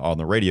on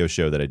the radio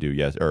show that I do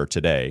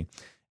today,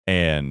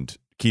 and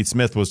Keith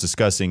Smith was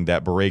discussing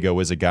that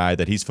Borrego is a guy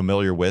that he's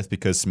familiar with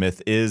because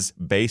Smith is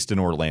based in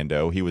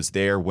Orlando. He was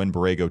there when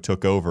Borrego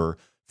took over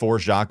for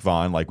Jacques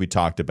Vaughn, like we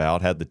talked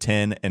about, had the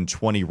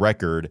 10-20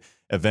 record,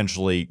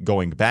 eventually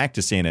going back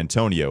to San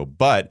Antonio.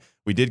 But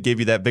we did give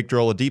you that Victor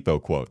Oladipo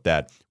quote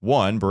that,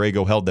 one,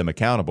 Borrego held them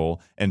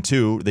accountable, and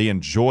two, they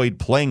enjoyed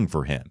playing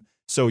for him.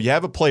 So you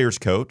have a player's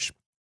coach.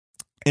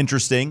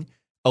 Interesting.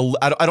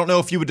 I don't know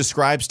if you would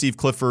describe Steve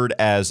Clifford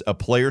as a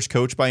player's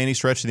coach by any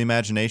stretch of the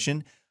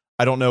imagination.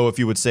 I don't know if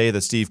you would say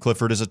that Steve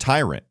Clifford is a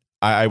tyrant.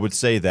 I would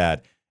say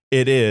that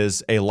it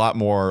is a lot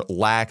more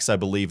lax, I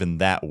believe, in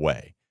that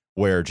way,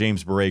 where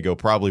James Borrego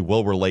probably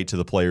will relate to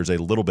the players a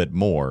little bit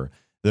more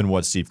than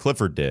what Steve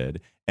Clifford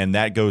did. And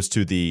that goes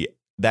to the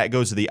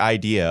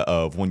idea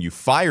of when you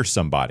fire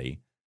somebody,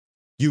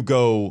 you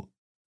go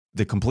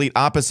the complete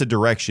opposite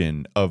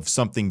direction of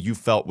something you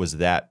felt was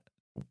that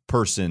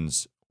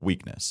person's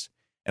weakness.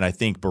 And I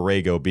think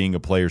Borrego, being a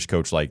player's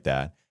coach like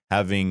that,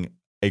 having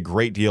a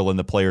great deal in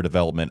the player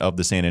development of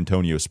the San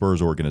Antonio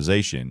Spurs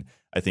organization,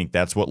 I think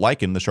that's what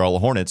likened the Charlotte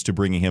Hornets to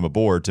bringing him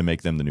aboard to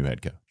make them the new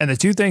head coach. And the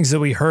two things that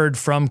we heard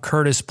from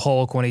Curtis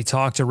Polk when he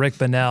talked to Rick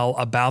Bonnell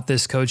about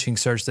this coaching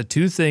search, the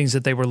two things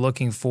that they were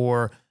looking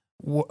for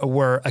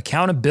were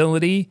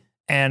accountability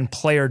and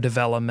player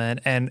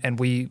development. And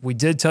we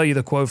did tell you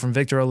the quote from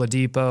Victor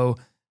Oladipo,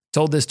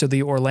 told this to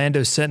the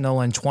Orlando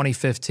Sentinel in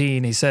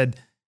 2015. He said,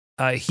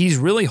 he's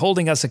really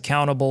holding us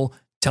accountable,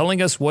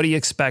 telling us what he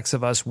expects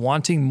of us,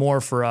 wanting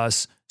more for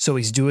us. So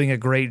he's doing a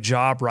great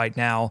job right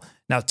now.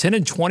 Now,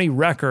 10-20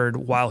 record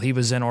while he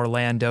was in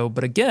Orlando.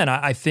 But again,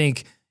 I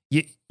think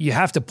you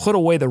have to put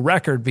away the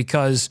record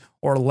because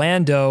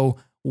Orlando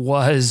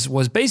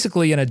was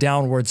basically in a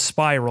downward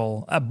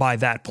spiral by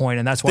that point,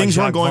 and that's why things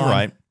weren't going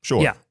right.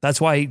 Sure, yeah,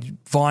 that's why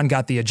Vaughn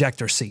got the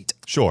ejector seat.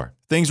 Sure,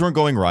 things weren't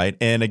going right,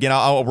 and again,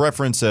 I'll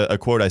reference a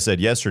quote I said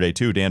yesterday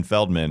too. Dan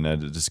Feldman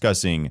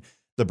discussing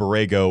the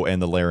Borrego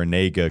and the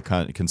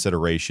Larrañaga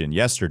consideration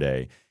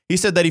yesterday. He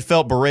said that he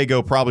felt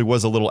Borrego probably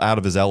was a little out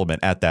of his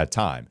element at that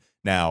time.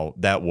 Now,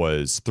 that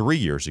was 3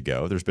 years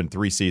ago. There's been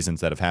 3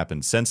 seasons that have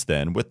happened since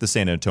then with the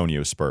San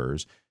Antonio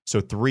Spurs.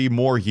 So 3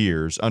 more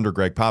years under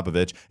Greg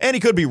Popovich. And he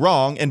could be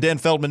wrong, and Dan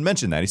Feldman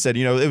mentioned that. He said,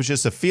 it was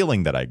just a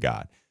feeling that I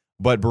got.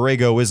 But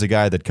Borrego is a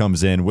guy that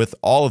comes in with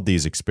all of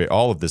this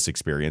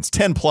experience,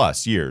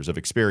 10-plus years of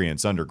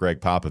experience under Greg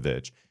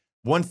Popovich.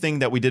 One thing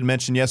that we did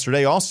mention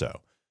yesterday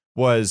also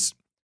was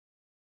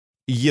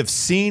you've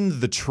seen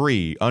the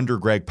tree under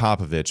Greg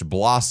Popovich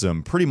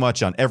blossom pretty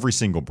much on every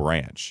single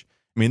branch.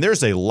 I mean,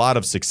 there's a lot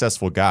of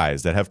successful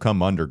guys that have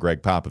come under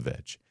Greg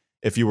Popovich.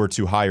 If you were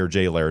to hire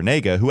Jay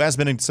Larrañaga, who has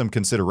been in some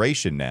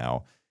consideration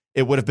now,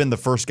 it would have been the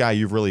first guy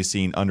you've really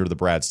seen under the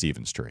Brad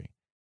Stevens tree.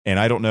 And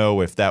I don't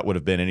know if that would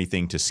have been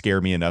anything to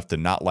scare me enough to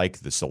not like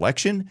the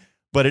selection,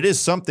 but it is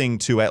something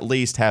to at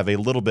least have a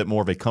little bit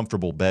more of a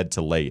comfortable bed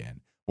to lay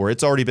in, where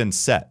it's already been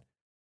set.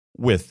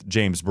 with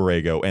James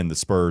Borrego and the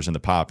Spurs and the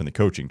pop and the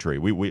coaching tree.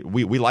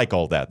 We like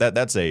all that.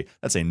 That's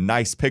a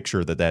nice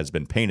picture that has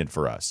been painted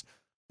for us.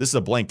 This is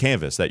a blank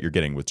canvas that you're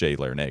getting with Jay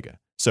Larranaga.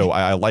 So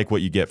I like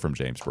what you get from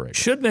James Borrego.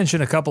 Should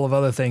mention a couple of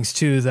other things,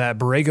 too, that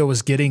Borrego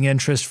was getting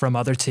interest from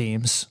other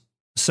teams.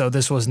 So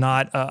this was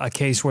not a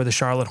case where the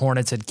Charlotte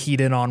Hornets had keyed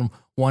in on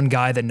one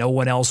guy that no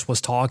one else was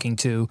talking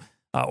to.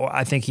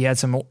 I think he had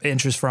some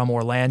interest from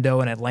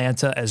Orlando and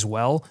Atlanta as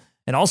well.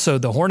 And also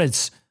the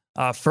Hornets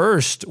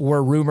first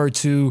were rumored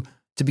to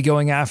be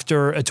going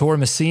after Ettore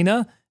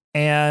Messina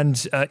and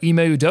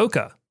Ime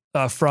Udoka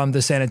from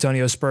the San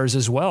Antonio Spurs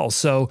as well.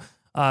 So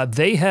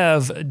they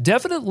have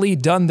definitely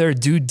done their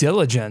due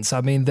diligence.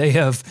 I mean, they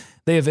have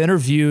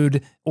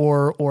interviewed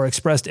or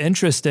expressed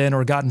interest in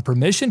or gotten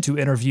permission to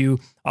interview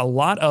a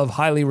lot of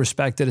highly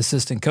respected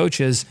assistant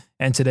coaches,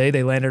 and today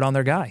they landed on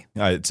their guy.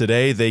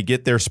 Today they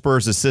get their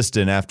Spurs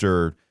assistant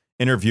after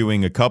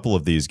interviewing a couple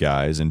of these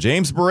guys, and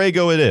James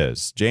Borrego it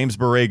is. James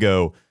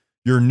Borrego,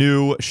 your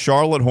new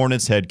Charlotte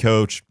Hornets head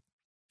coach,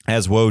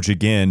 as Woj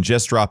again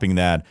just dropping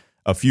that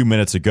a few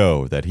minutes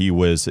ago that he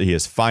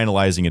is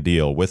finalizing a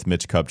deal with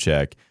Mitch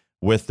Kupchak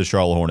with the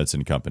Charlotte Hornets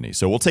and company.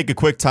 So we'll take a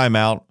quick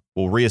timeout.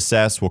 We'll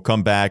reassess. We'll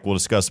come back. We'll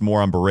discuss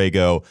more on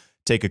Borrego.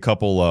 Take a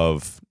couple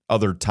of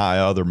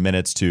other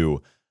minutes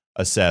to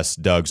assess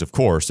Doug's, of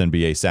course,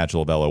 NBA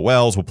Satchel of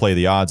LOLs. We'll play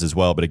the odds as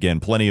well. But again,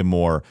 plenty of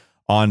more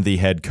on the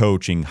head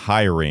coaching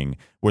hiring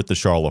with the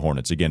Charlotte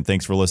Hornets. Again,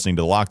 thanks for listening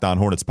to the Locked On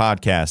Hornets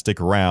podcast. Stick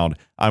around.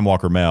 I'm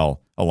Walker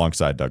Mel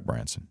alongside Doug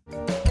Branson.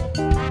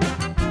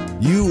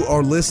 You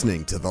are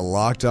listening to the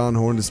Locked On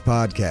Hornets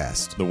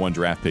podcast. The one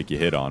draft pick you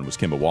hit on was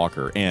Kemba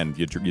Walker, and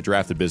you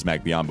drafted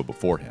Bismack Biyombo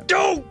before him.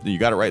 Go! You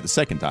got it right the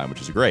second time, which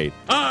is great.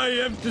 I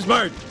am too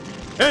smart.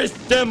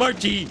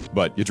 S-M-R-T.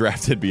 But you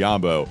drafted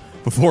Biyombo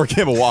before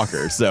Kemba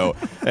Walker. So,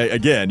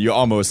 again, you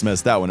almost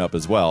messed that one up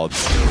as well.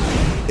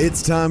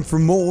 It's time for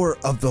more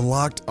of the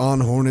Locked On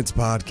Hornets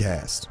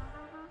podcast.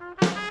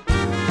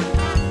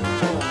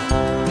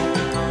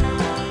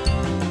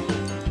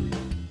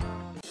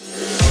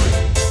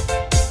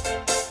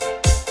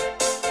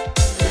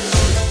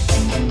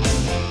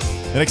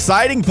 An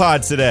exciting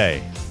pod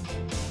today.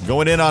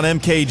 Going in on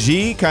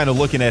MKG, kind of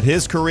looking at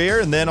his career,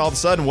 and then all of a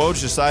sudden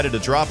Woj decided to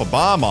drop a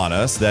bomb on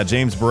us that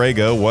James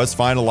Borrego was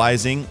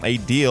finalizing a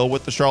deal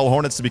with the Charlotte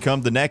Hornets to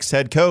become the next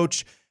head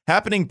coach,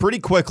 happening pretty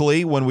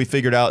quickly when we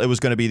figured out it was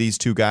going to be these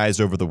two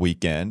guys over the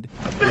weekend.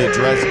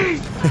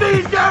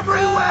 Bees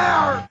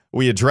everywhere!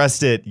 We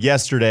addressed it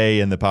yesterday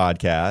in the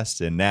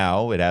podcast, and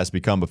now it has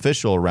become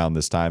official around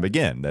this time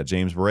again that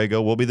James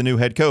Borrego will be the new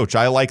head coach.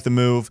 I like the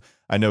move.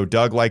 I know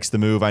Doug likes the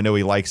move. I know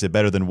he likes it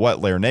better than what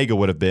Larranaga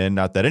would have been.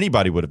 Not that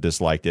anybody would have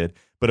disliked it,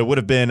 but it would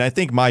have been, I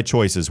think, my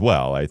choice as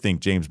well. I think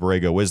James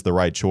Borrego is the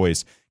right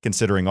choice,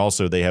 considering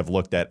also they have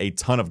looked at a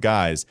ton of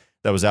guys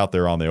that was out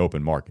there on the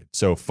open market.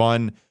 So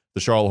fun.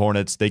 The Charlotte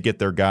Hornets, they get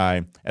their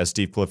guy as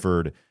Steve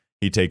Clifford,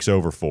 he takes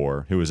over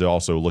for, who is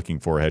also looking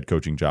for a head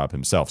coaching job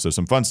himself. So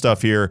some fun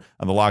stuff here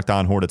on the Locked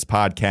On Hornets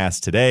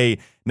podcast today.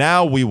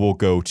 Now we will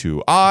go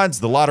to odds.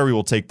 The lottery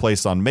will take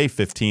place on May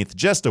 15th,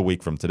 just a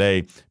week from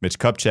today. Mitch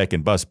Kupchak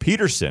and Buzz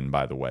Peterson,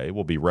 by the way,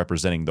 will be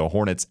representing the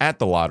Hornets at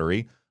the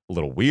lottery. A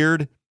little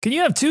weird. Can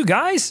you have two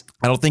guys?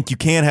 I don't think you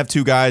can have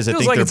two guys. I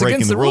think like they're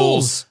breaking the rules.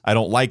 rules. I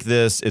don't like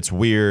this. It's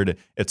weird.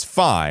 It's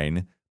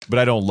fine, but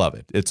I don't love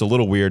it. It's a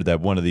little weird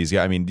that one of these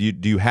guys, I mean,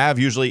 do you have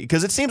usually,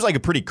 because it seems like a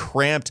pretty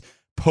cramped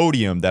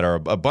podium that are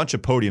a bunch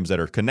of podiums that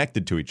are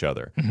connected to each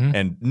other. Mm-hmm.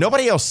 And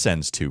nobody else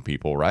sends two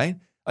people, right?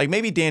 Like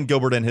maybe Dan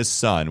Gilbert and his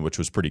son, which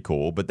was pretty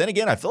cool. But then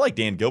again, I feel like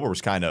Dan Gilbert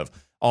was kind of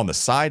on the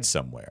side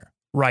somewhere.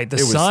 Right. The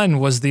son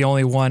was the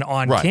only one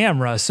on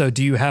camera. So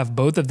do you have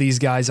both of these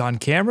guys on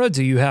camera?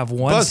 Do you have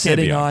one Buzz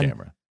sitting can't be on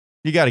camera?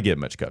 You got to get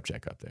Mitch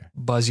Kupchak up there.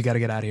 Buzz, you got to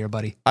get out of here,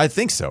 buddy. I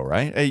think so,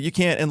 right? You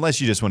can't, unless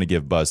you just want to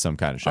give Buzz some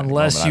kind of shot.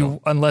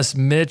 Unless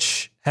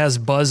Mitch has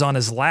Buzz on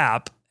his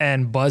lap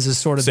and Buzz is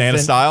sort of Santa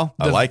style.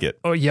 I like it.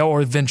 Oh yeah,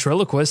 or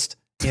ventriloquist.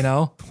 You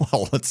know.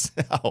 Well, let's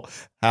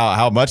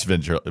how much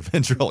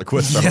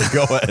ventriloquist are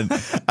we going?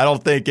 I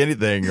don't think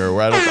anything, or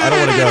I don't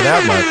want to go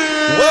that much.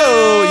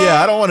 Whoa,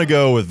 yeah, I don't want to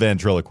go with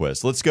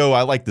ventriloquist. Let's go.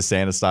 I like the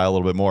Santa style a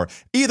little bit more.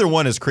 Either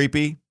one is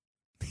creepy.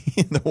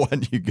 The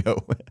one you go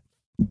with.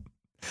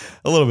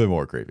 A little bit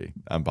more creepy.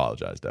 I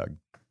apologize, Doug.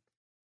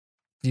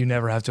 You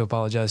never have to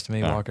apologize to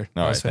me, Walker.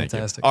 That was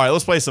fantastic. All right,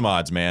 let's play some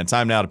odds, man.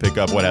 Time now to pick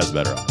up what has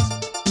better odds.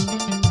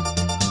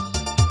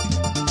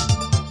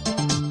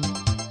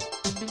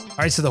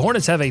 All right, so the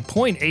Hornets have a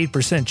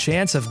 0.8%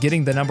 chance of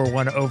getting the number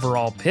one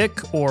overall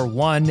pick, or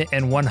 1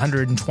 in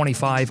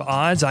 125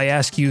 odds. I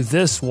ask you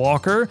this,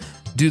 Walker.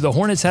 Do the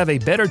Hornets have a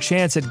better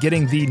chance at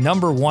getting the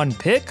number one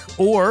pick,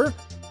 or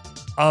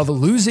of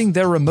losing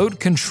their remote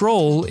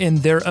control in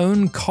their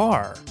own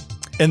car?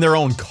 In their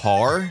own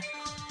car?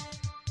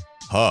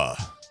 Huh.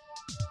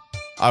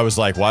 I was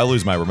like, why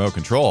lose my remote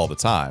control all the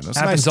time? That's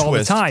happens all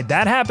the time.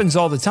 That happens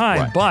all the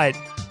time. Right. But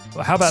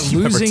how about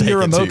losing your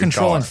remote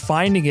control and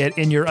finding it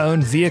in your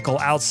own vehicle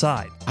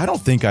outside? I don't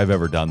think I've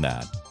ever done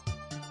that.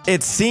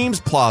 It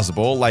seems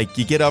plausible, like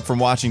you get up from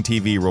watching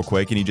TV real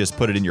quick and you just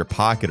put it in your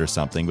pocket or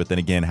something, but then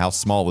again, how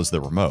small is the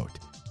remote?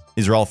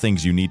 These are all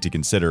things you need to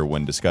consider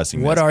when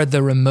discussing what this. are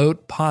the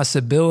remote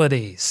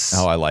possibilities?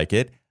 Oh, I like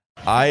it.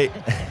 I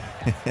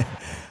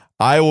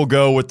will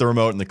go with the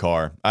remote in the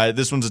car.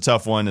 This one's a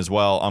tough one as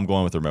well. I'm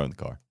going with the remote in the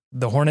car.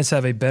 The Hornets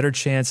have a better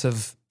chance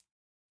of...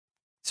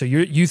 So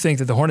you think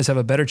that the Hornets have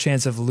a better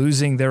chance of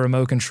losing their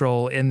remote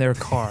control in their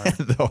car?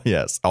 Oh,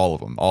 yes, all of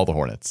them, all the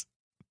Hornets.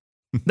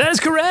 That is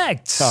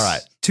correct. All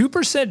right.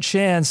 2%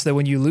 chance that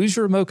when you lose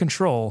your remote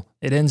control,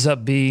 it ends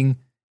up being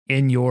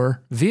in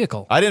your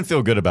vehicle. I didn't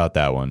feel good about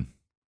that one.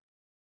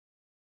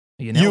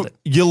 You nailed it.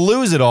 You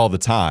lose it all the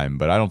time,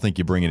 but I don't think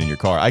you bring it in your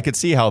car. I could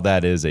see how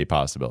that is a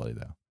possibility,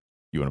 though.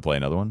 You want to play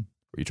another one?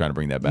 Are you trying to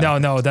bring that back?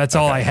 No, that's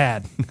all I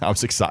had. I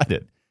was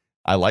excited.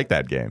 I like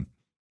that game.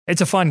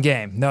 It's a fun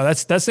game. No,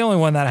 that's the only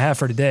one that I have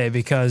for today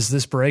because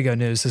this Borrego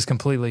news is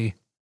completely.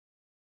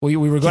 We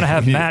were going to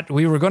have Matt.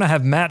 We were going to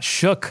have Matt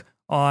Shook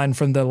on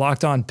from the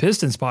Locked On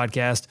Pistons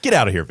podcast. Get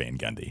out of here, Van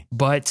Gundy.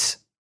 But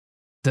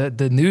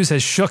the news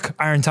has shook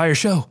our entire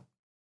show.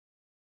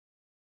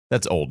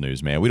 That's old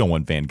news, man. We don't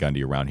want Van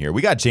Gundy around here.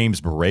 We got James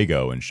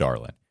Borrego in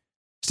Charlotte.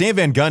 Stan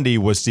Van Gundy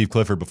was Steve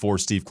Clifford before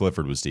Steve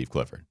Clifford was Steve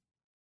Clifford.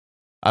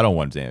 I don't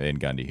want Van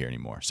Gundy here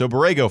anymore. So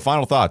Borrego,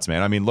 final thoughts,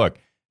 man. I mean, look,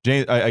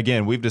 James,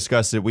 again, we've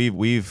discussed it.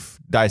 We've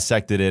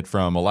dissected it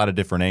from a lot of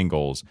different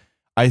angles.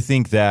 I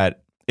think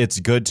that it's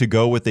good to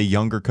go with a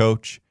younger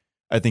coach.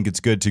 I think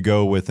it's good to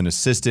go with an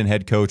assistant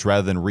head coach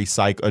rather than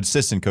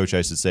assistant coach,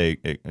 I should say,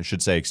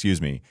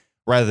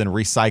 rather than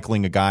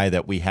recycling a guy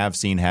that we have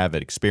seen have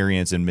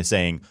experience and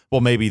saying,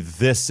 well, maybe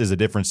this is a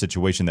different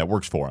situation that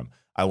works for him.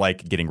 I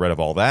like getting rid of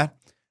all that.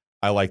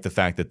 I like the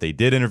fact that they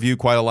did interview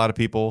quite a lot of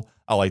people.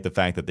 I like the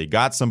fact that they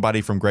got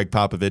somebody from Greg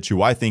Popovich,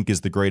 who I think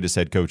is the greatest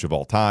head coach of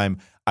all time.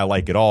 I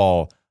like it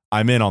all.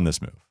 I'm in on this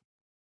move.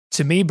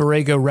 To me,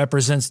 Borrego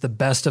represents the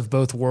best of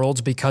both worlds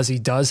because he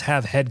does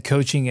have head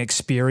coaching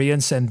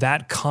experience, and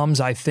that comes,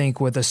 I think,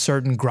 with a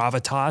certain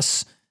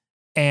gravitas.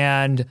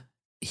 And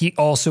he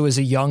also is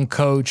a young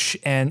coach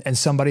and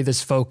somebody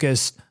that's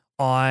focused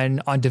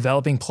on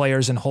developing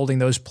players and holding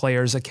those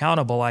players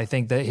accountable. I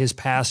think that his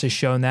past has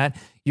shown that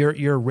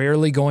you're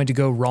rarely going to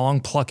go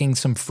wrong plucking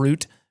some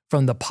fruit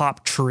from the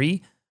pop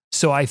tree.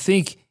 So I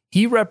think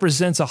he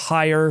represents a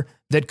hire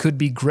that could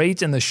be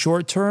great in the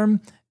short term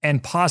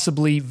and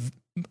possibly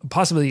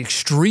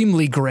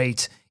extremely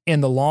great in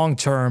the long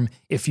term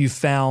if you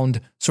found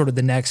sort of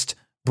the next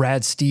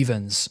Brad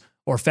Stevens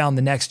or found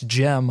the next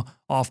gem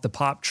off the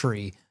pop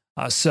tree.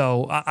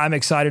 So I'm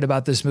excited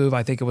about this move.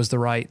 I think it was the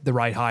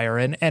right hire.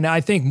 And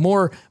I think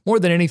more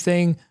than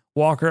anything,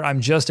 Walker, I'm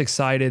just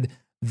excited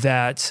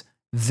that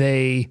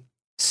they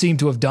seem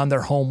to have done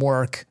their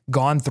homework,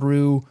 gone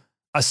through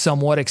a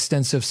somewhat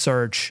extensive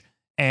search,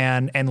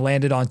 and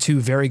landed on two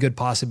very good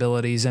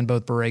possibilities in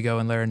both Borrego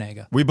and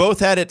Larrañaga. We both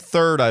had it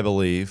third, I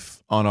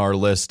believe, on our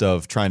list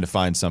of trying to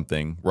find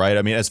something, right?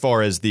 I mean, as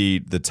far as the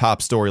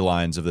top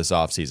storylines of this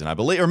offseason, I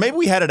believe, or maybe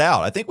we had it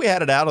out. I think we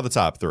had it out of the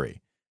top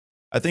three.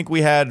 I think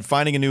we had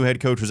finding a new head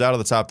coach was out of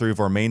the top three of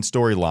our main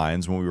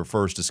storylines when we were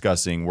first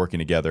discussing working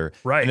together.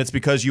 Right. And it's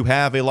because you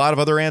have a lot of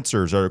other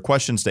answers or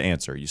questions to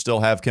answer. You still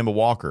have Kemba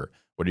Walker.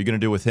 What are you going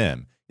to do with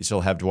him? You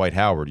still have Dwight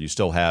Howard. You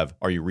still have,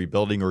 are you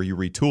rebuilding or are you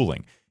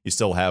retooling? You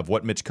still have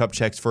what Mitch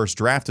Kupchak's first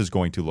draft is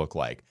going to look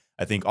like.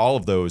 I think all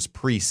of those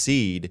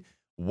precede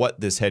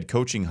what this head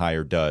coaching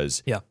hire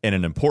does in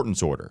an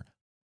importance order.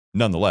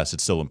 Nonetheless,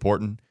 it's still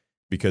important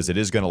because it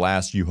is going to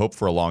last, you hope,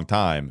 for a long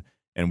time.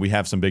 And we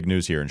have some big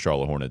news here in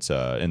Charlotte Hornets,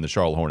 in the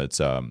Charlotte Hornets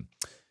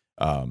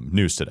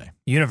news today.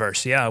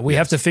 Universe, yeah. We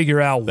have to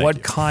figure out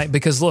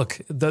because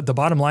look, the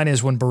bottom line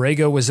is when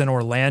Borrego was in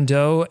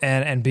Orlando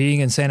and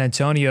being in San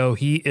Antonio,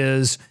 he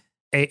is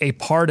a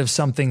part of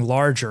something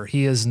larger.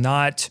 He is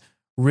not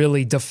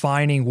really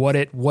defining what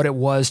it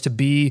was to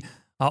be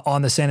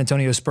on the San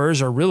Antonio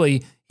Spurs, or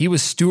really he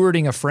was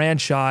stewarding a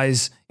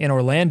franchise in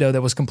Orlando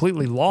that was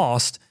completely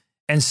lost.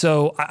 And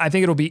so I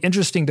think it'll be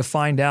interesting to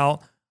find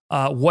out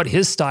what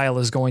his style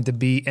is going to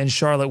be in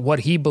Charlotte,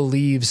 what he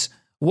believes,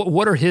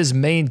 what are his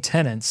main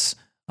tenets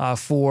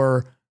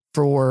for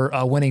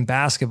winning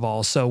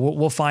basketball. So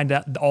we'll find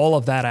out all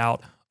of that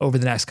out over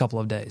the next couple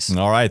of days.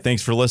 All right.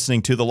 Thanks for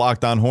listening to the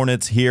Locked On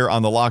Hornets here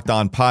on the Locked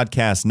On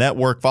Podcast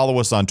Network. Follow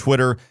us on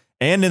Twitter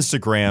and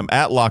Instagram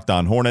at Locked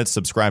On Hornets.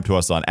 Subscribe to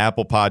us on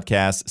Apple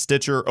Podcasts,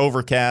 Stitcher,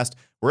 Overcast,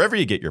 wherever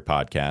you get your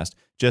podcast.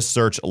 Just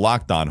search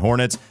Locked On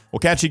Hornets. We'll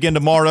catch you again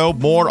tomorrow.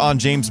 More on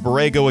James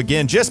Borrego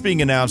again, just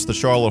being announced, the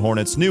Charlotte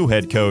Hornets' new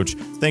head coach.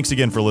 Thanks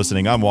again for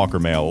listening. I'm Walker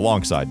Mail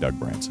alongside Doug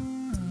Branson.